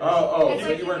 Well, okay. So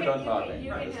like you weren't done talking.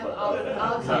 You right, can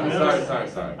have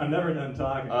sorry. I'm never done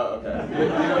talking. Okay.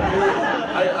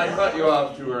 I cut you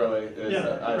off too early.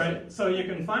 Right. So you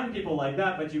can find people like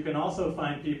that, but you can also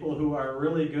find people who are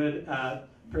really good at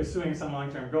pursuing some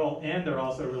long-term goal, and they're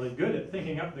also really good at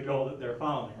thinking up the goal that they're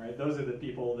following. Right. Those are the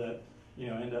people that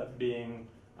end up being.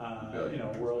 Elon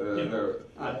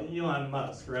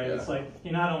Musk, right? Yeah. It's like he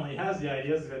not only has the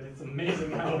ideas, but it's amazing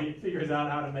how he figures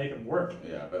out how to make them work.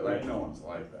 Yeah, but like no one's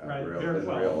like that. Right.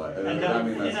 Real life. And in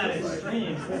that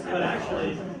extreme, but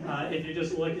actually, if you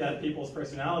just look at people's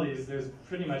personalities, there's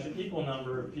pretty much an equal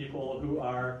number of people who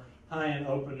are high in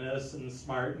openness and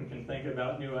smart and can think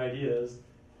about new ideas.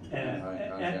 And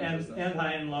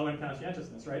high and low in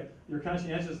conscientiousness, right? Your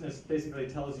conscientiousness basically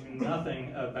tells you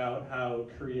nothing about how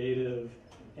creative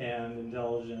and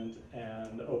intelligent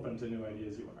and open to new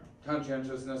ideas you are.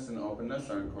 Conscientiousness and openness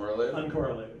aren't correlated?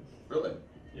 Uncorrelated. Really?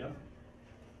 Yeah.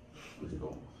 That's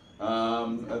cool.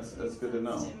 That's good to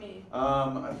know.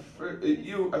 I think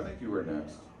you were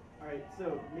next. All right,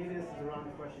 so maybe this is the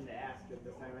wrong question to ask at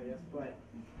this time, I guess, but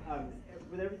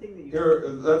with everything that you here,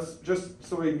 that's just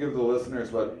so we can give the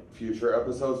listeners what future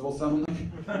episodes will sound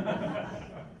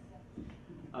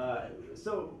like.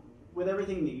 So with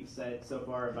everything that you've said so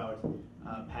far about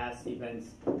past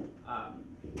events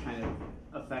kind of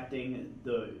affecting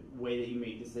the way that you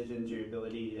make decisions, your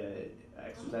ability to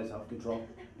exercise self-control,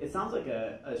 it sounds like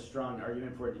a strong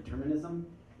argument for determinism.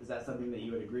 Is that something that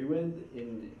you would agree with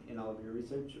in all of your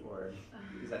research, or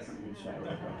is that something you shy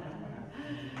away from?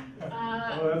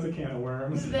 That's a can of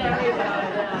worms. There we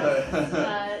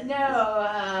go.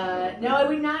 No, I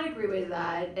would not agree with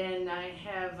that. And I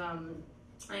have a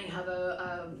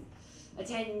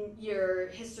 10-year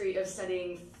history of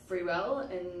studying free will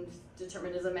and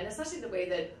determinism, and especially the way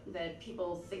that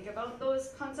people think about those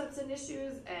concepts and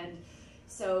issues. And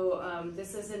so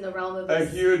this is in the realm of a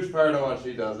huge part of what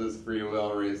she does is free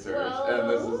will research, and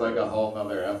this is like a whole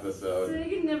nother episode.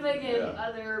 Significant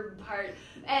other part.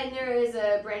 And there is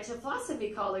a branch of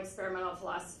philosophy called experimental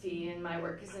philosophy, and my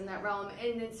work is in that realm.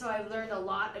 And so I've learned a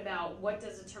lot about what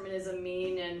does determinism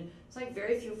mean, and it's like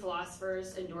very few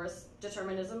philosophers endorse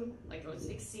determinism, like it's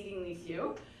exceedingly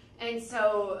few. And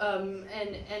so,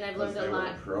 and I've learned a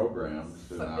lot. Programs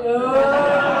to not.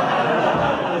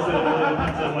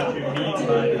 What you mean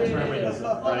by determinism.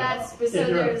 Well, right? that's so if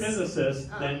you're a there's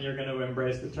physicist, then you're going to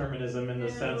embrace determinism in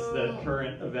the sense that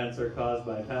current events are caused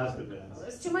by past events.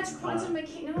 There's too much quantum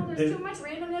mechanics. No, there's too much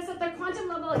randomness at the quantum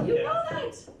level. You know that.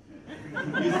 You see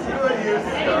what you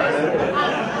started?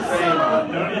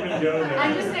 Don't even go there.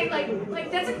 I'm just saying,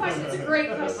 like that's a question. It's a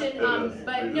great question.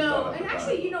 But no, and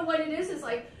actually, you know what it is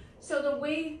like. So the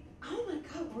way. Oh my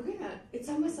God, it's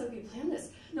almost like we planned this.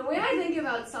 The way I think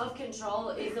about self-control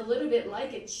is a little bit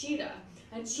like a cheetah.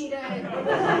 A cheetah.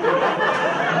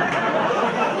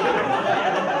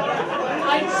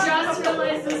 I just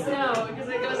realized this now because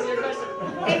it goes to your question.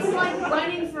 It's like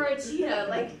running for a cheetah.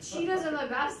 Like cheetahs are the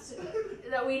best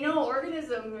that we know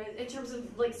organism in terms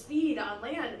of like speed on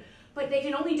land. But they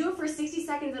can only do it for 60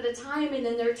 seconds at a time, and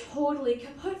then they're totally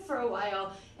kaput for a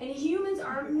while. And humans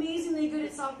are amazingly good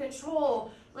at self-control,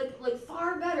 like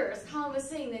far better, as Colin was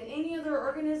saying, than any other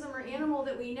organism or animal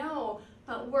that we know.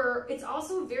 But it's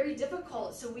also very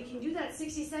difficult. So we can do that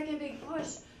 60-second big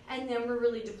push, and then we're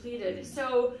really depleted.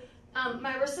 So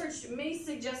my research may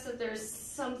suggest that there's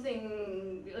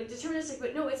something like deterministic,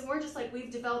 but no, it's more just like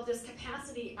we've developed this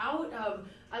capacity out of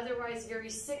otherwise very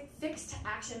fixed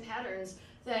action patterns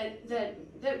that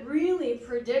really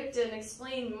predict and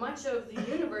explain much of the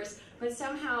universe, but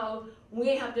somehow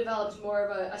we have developed more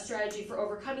of a strategy for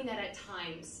overcoming that at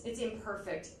times. It's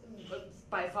imperfect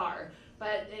by far,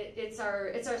 but it's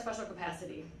our special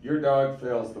capacity. Your dog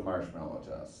fails the marshmallow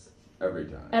test every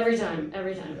time. Every time.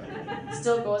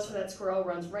 Still goes for that squirrel,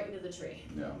 runs right into the tree.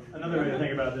 Yeah. Another way to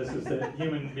think about this is that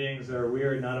human beings are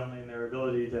weird not only in their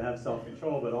ability to have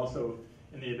self-control, but also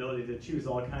in the ability to choose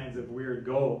all kinds of weird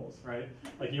goals, right?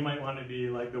 Like you might want to be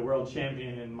like the world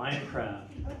champion in Minecraft.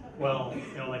 Well,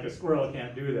 like a squirrel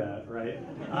can't do that, right?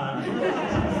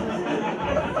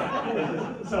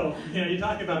 So, you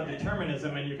talk about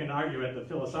determinism and you can argue at the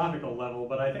philosophical level,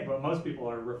 but I think what most people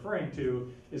are referring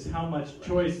to is how much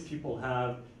choice people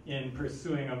have in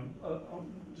pursuing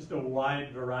just a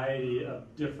wide variety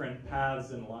of different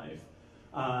paths in life.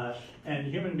 And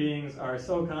human beings are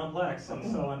so complex and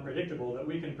so unpredictable that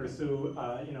we can pursue,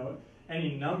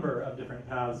 any number of different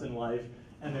paths in life,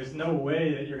 and there's no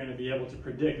way that you're going to be able to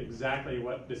predict exactly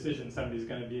what decision somebody's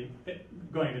going to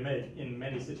make in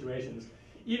many situations.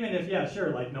 Even if,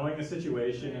 like knowing the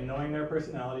situation and knowing their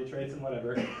personality traits and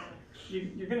whatever,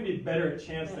 you're going to be better at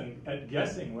chance than at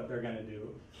guessing what they're going to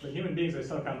do. But human beings are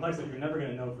so complex that you're never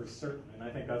going to know for certain, and I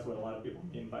think that's what a lot of people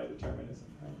mean by determinism.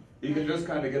 Right? You can just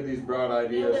kind of get these broad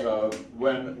ideas of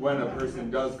when a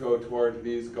person does go toward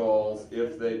these goals,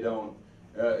 if they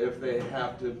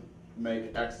have to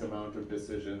make X amount of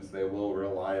decisions, they will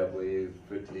reliably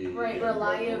fatigue. Right,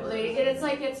 reliably.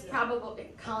 It's probable.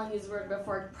 Colin used the word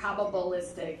before,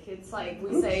 probabilistic. It's like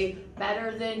we say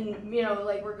better than,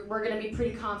 we're going to be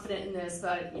pretty confident in this,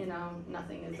 but,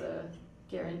 nothing is a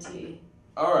guarantee.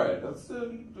 All right, we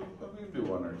can do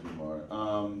one or two more.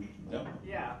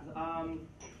 Yeah.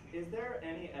 Is there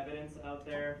any evidence out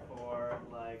there for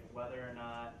whether or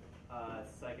not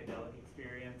psychedelic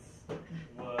experience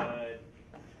would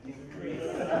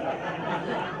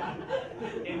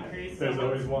increase There's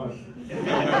always one.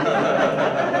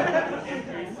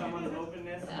 increase someone's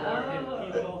openness, or if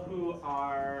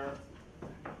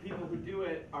people who do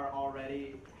it are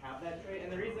already have that trait?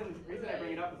 And the reason I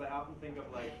bring it up is I often think of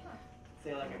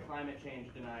say a climate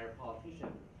change denier politician.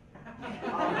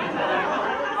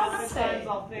 Oftentimes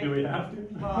I'll think. Do we have to?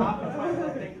 Well, oftentimes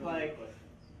I'll think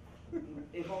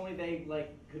if only they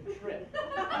could trip.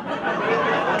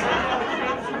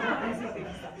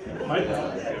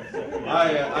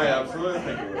 I absolutely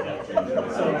think it would have changed.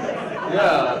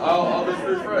 Yeah, I'll just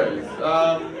rephrase.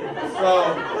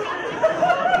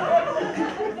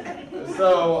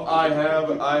 So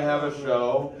I have a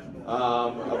show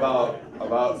about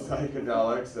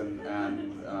psychedelics and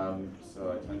so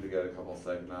I tend to get a couple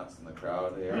psychonauts in the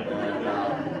crowd here,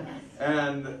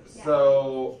 and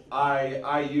so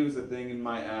I use a thing in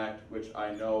my act which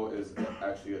I know is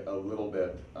actually a little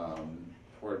bit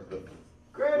towards the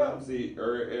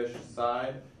flimsy-ish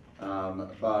side,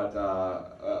 but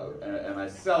I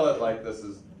sell it like this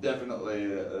is definitely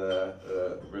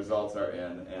the results are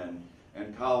in,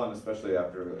 and Colin, especially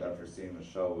after seeing the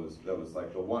show, was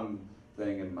like the one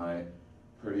thing in my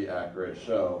pretty accurate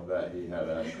show that he had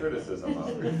a criticism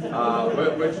of,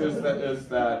 which is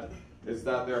that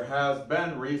there has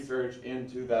been research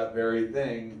into that very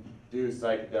thing. Do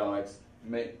psychedelics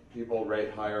make people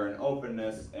rate higher in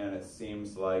openness? And it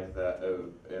seems like that,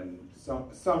 and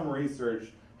some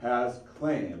research has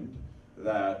claimed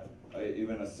that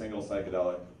even a single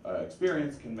psychedelic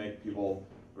experience can make people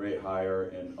rate higher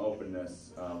in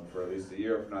openness for at least a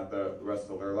year, if not the rest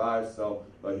of their lives. So,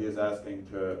 but he is asking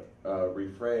to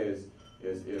rephrase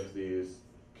is if these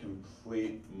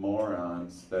complete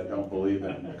morons that don't believe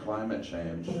in climate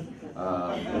change,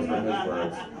 those were his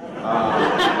words,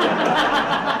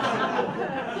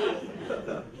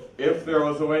 if there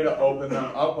was a way to open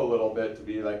them up a little bit to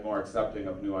be like more accepting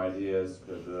of new ideas,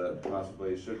 could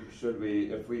possibly should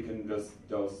we, if we can just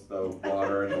dose the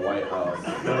water in the White House,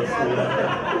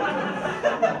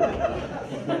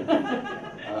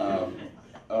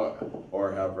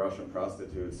 or have Russian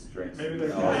prostitutes drink Maybe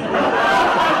there's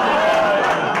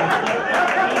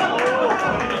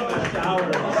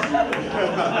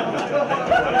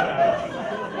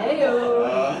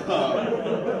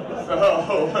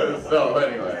so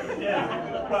anyway.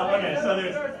 Yeah. Well, okay. So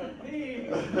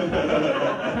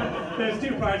there's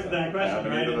two parts of that question,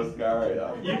 right?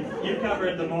 You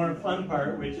covered the more fun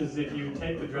part, which is if you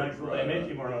take the drugs, will they make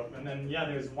you more open? And then yeah,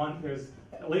 there's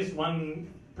at least one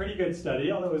pretty good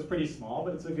study, although it was pretty small,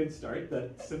 but it's a good start,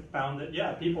 that found that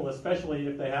yeah, people, especially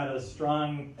if they had a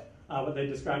strong, what they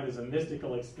described as a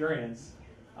mystical experience,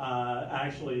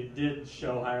 actually did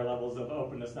show higher levels of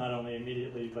openness, not only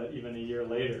immediately, but even a year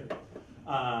later.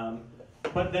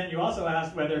 But then you also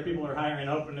asked whether people who are higher in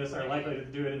openness are likely to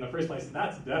do it in the first place, and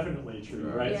that's definitely true,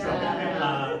 right?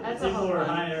 Yeah, so people who are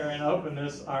higher in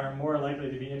openness are more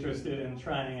likely to be interested in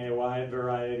trying a wide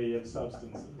variety of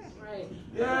substances. Right.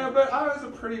 Yeah, but I was a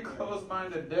pretty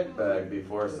close-minded dickbag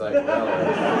before psychedelics.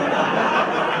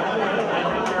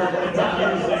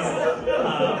 Using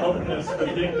openness for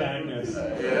dickbagness.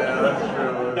 Yeah, that's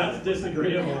true. That's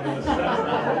disagreeable.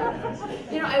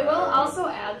 You know, I will also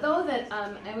add though that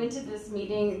I went to this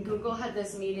meeting. Google had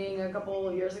this meeting a couple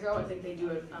of years ago. I think they do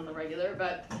it on the regular,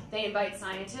 but they invite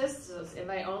scientists. So it's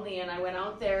invite only, and I went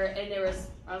out there, and I was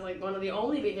like one of the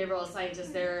only behavioral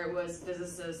scientists there was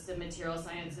physicists and material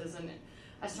sciences and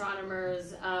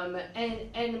astronomers,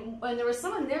 and when there was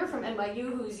someone there from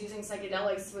NYU who's using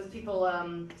psychedelics with people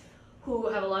who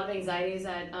have a lot of anxieties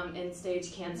at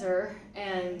end-stage cancer,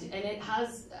 and it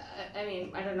has, I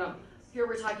mean, I don't know. Here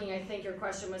we're talking, I think your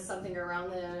question was something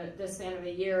around the span of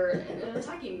a year, and we're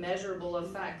talking measurable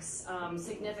effects,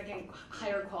 significant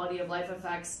higher quality of life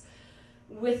effects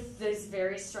with this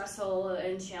very stressful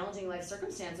and challenging life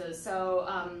circumstances. So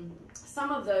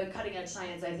some of the cutting edge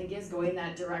science, I think, is going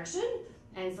that direction.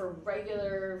 And for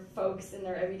regular folks in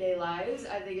their everyday lives,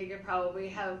 I think it could probably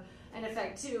have an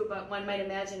effect too, but one might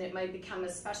imagine it might become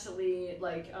especially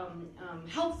like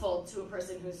helpful to a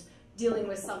person who's dealing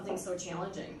with something so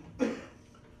challenging.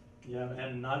 Yeah,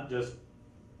 and not just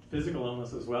physical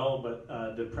illness as well, but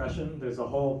depression. There's a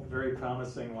whole very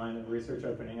promising line of research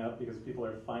opening up because people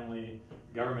are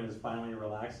government is finally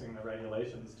relaxing the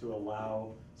regulations to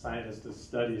allow scientists to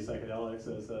study psychedelics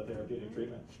as a therapeutic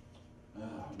treatment.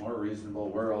 More reasonable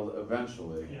world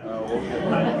eventually. Yeah.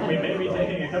 We may be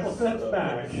taking a couple steps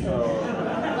back.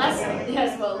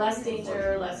 Less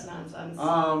danger, less nonsense.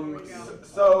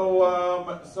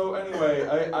 So anyway,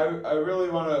 I really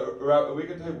want to wrap. We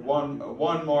can take one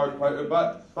more question,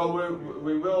 but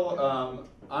we will.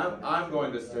 I'm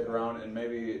going to stick around, and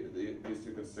maybe these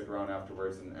two could stick around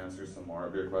afterwards and answer some more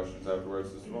of your questions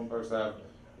afterwards. This one person have.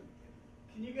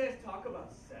 Can you guys talk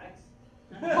about sex?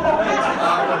 Talk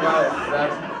about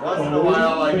sex. Once in a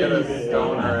while, I get a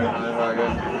stoner, and I'm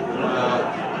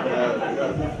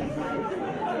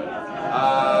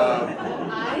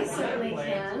I certainly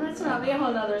can. That's probably a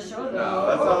whole other show, though. No,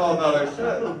 that's a whole other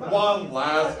shit. One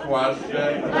last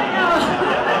question.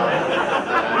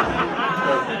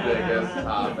 The biggest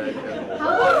topic.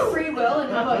 How about free will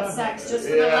and how about sex? Just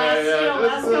for the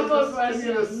last couple of questions.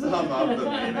 Can you just sum up the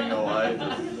meaning of life?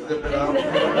 Just zip it up.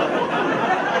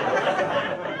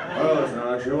 Well, there's not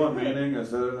actually one meaning.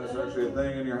 There's actually a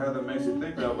thing in your head that makes you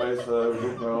think that way, so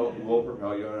will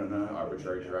propel you in an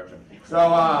arbitrary direction. So,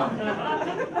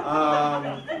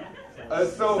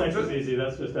 sex is easy.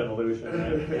 That's just evolution,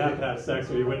 right? You have to have sex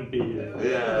or you wouldn't be here.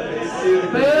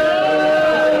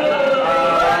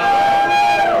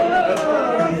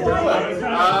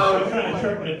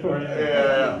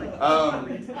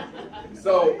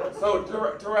 So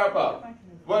to wrap up,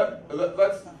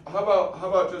 how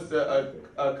about just a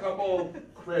couple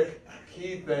quick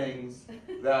key things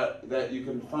that you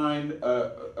can find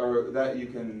or that you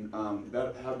can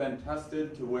that have been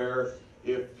tested to where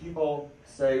if people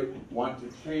say want to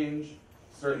change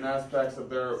certain aspects of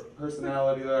their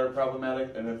personality that are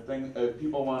problematic, and if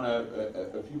people want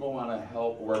to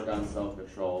help work on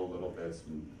self-control a little bit,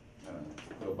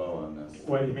 put a bow on this.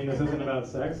 Wait, you mean this isn't about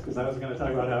sex? Because I was going to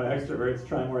talk about how extroverts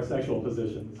try more sexual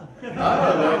positions. Oh,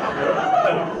 that's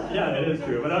true. Yeah, it is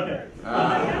true, but okay.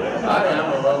 I am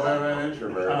a little bit of an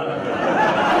introvert.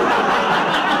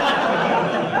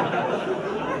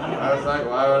 I was was like,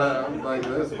 why would I like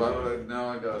this? Why would I? Now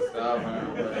I gotta stop.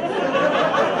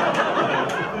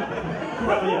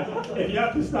 Well, yeah, if you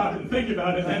have to stop and think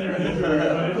about it, then you're an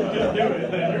introvert. But if you just do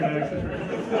it, then you're an extrovert.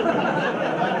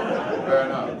 Fair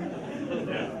enough.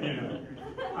 Yeah, you know.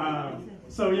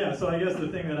 So I guess the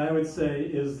thing that I would say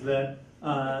is that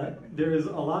there is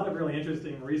a lot of really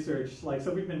interesting research.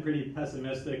 So we've been pretty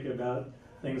pessimistic about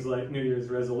things like New Year's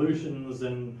resolutions,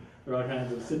 and there are all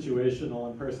kinds of situational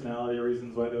and personality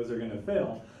reasons why those are going to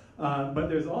fail. But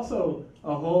there's also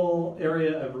a whole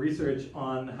area of research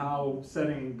on how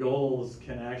setting goals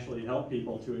can actually help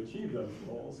people to achieve those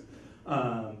goals.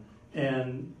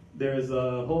 And there's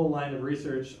a whole line of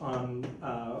research on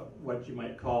what you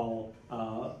might call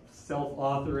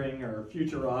self-authoring or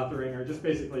future authoring, or just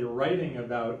basically writing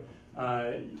about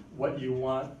what you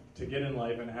want to get in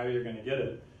life and how you're going to get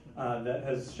it. That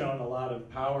has shown a lot of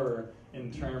power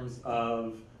in terms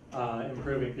of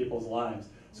improving people's lives.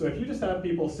 So if you just have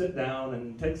people sit down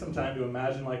and take some time to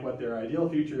imagine like what their ideal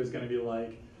future is going to be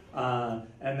like,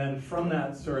 and then from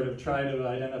that sort of try to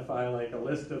identify like a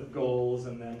list of goals,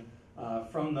 and then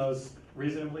from those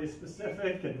reasonably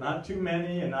specific and not too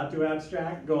many and not too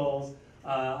abstract goals,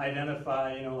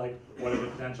 identify, like what are the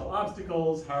potential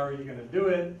obstacles, how are you going to do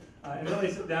it, and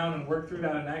really sit down and work through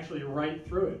that and actually write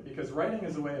through it, because writing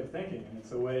is a way of thinking, and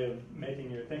it's a way of making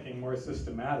your thinking more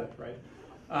systematic, right?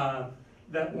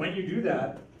 That when you do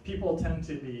that, people tend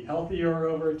to be healthier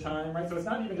over time, right? So it's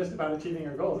not even just about achieving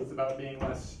your goals, it's about being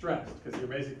less stressed, because you're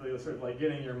basically sort of like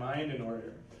getting your mind in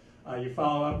order. You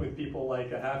follow up with people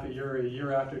like a half a year or a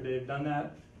year after they've done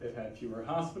that, they've had fewer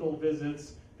hospital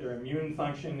visits, their immune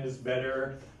function is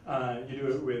better. You do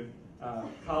it with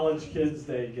college kids,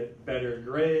 they get better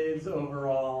grades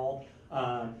overall.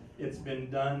 It's been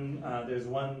done, there's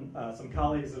some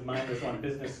colleagues of mine, there's one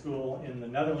business school in the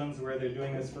Netherlands where they're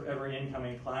doing this for every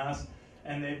incoming class,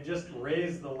 and they've just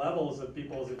raised the levels of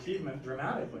people's achievement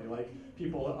dramatically. Like,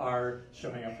 people are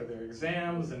showing up for their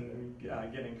exams and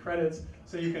getting credits,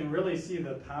 so you can really see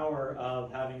the power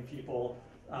of having people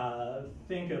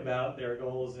think about their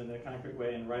goals in a concrete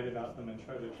way and write about them and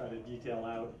try to detail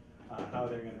out how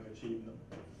they're going to achieve them.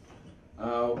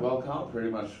 Well, Colin pretty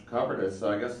much covered it,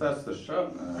 so I guess that's the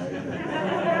show.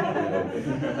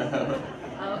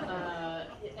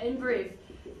 In brief,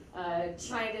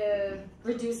 try to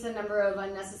reduce the number of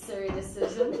unnecessary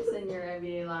decisions in your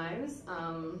everyday lives.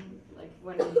 Like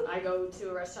when I go to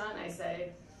a restaurant, I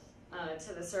say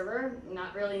to the server,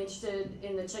 not really interested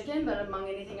in the chicken, but among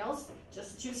anything else,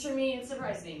 just choose for me and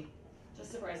surprise me.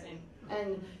 Just surprise me.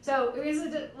 And so,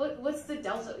 what's the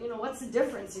delta? What's the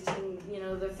difference between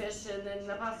the fish and then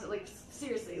the pasta? Like,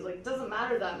 seriously, like, it doesn't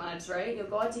matter that much, right? You'll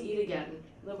go out to eat again,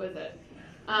 live with it.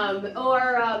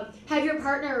 Or have your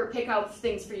partner pick out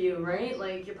things for you, right?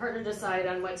 Like, your partner decide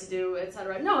on what to do,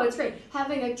 etc. No, it's great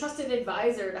having a trusted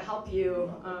advisor to help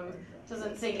you.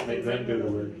 Doesn't say anything. Make them do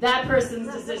the work. That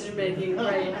person's decision making,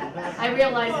 right? I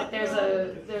realize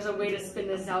that there's a way to spin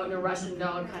this out in a Russian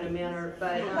doll kind of manner,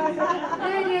 but the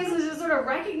idea is just sort of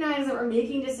recognize that we're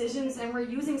making decisions and we're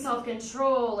using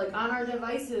self-control, like on our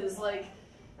devices. Like,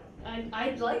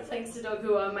 I'd like playing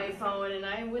Sudoku on my phone, and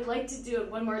I would like to do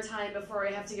it one more time before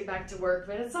I have to get back to work.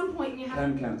 But at some point, you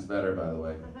have. Ken's better, by the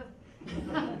way.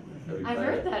 I've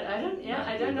heard that. I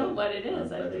don't know what it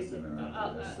is. I think.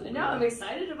 No, I'm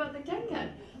excited about the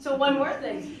Ken. So one more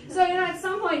thing. So at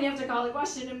some point you have to call the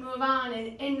question and move on.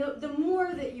 And the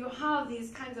more that you have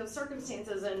these kinds of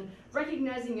circumstances and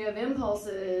recognizing you have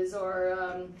impulses, or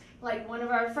like one of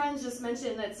our friends just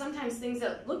mentioned that sometimes things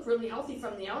that look really healthy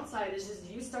from the outside is just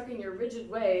you stuck in your rigid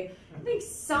way. I think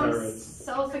some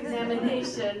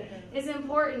self-examination is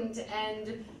important,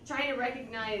 and trying to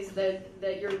recognize that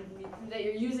you're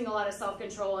using a lot of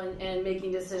self-control and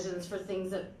making decisions for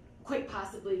things that quite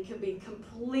possibly could be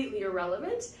completely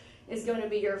irrelevant is going to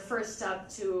be your first step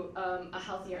to a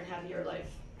healthier and happier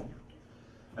life.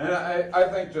 And I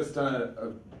think just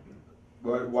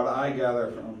what I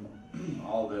gather from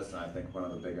all this, and I think one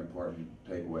of the big important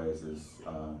takeaways is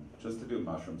just to do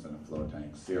mushrooms in a flow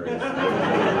tank. Seriously. I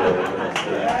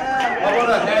want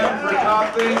a hand for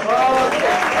Kathleen.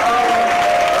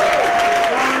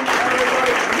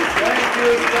 Thank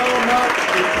you so much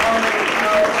for coming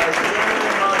out. I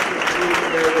very much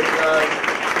appreciate it, guys.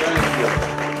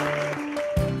 Thank you.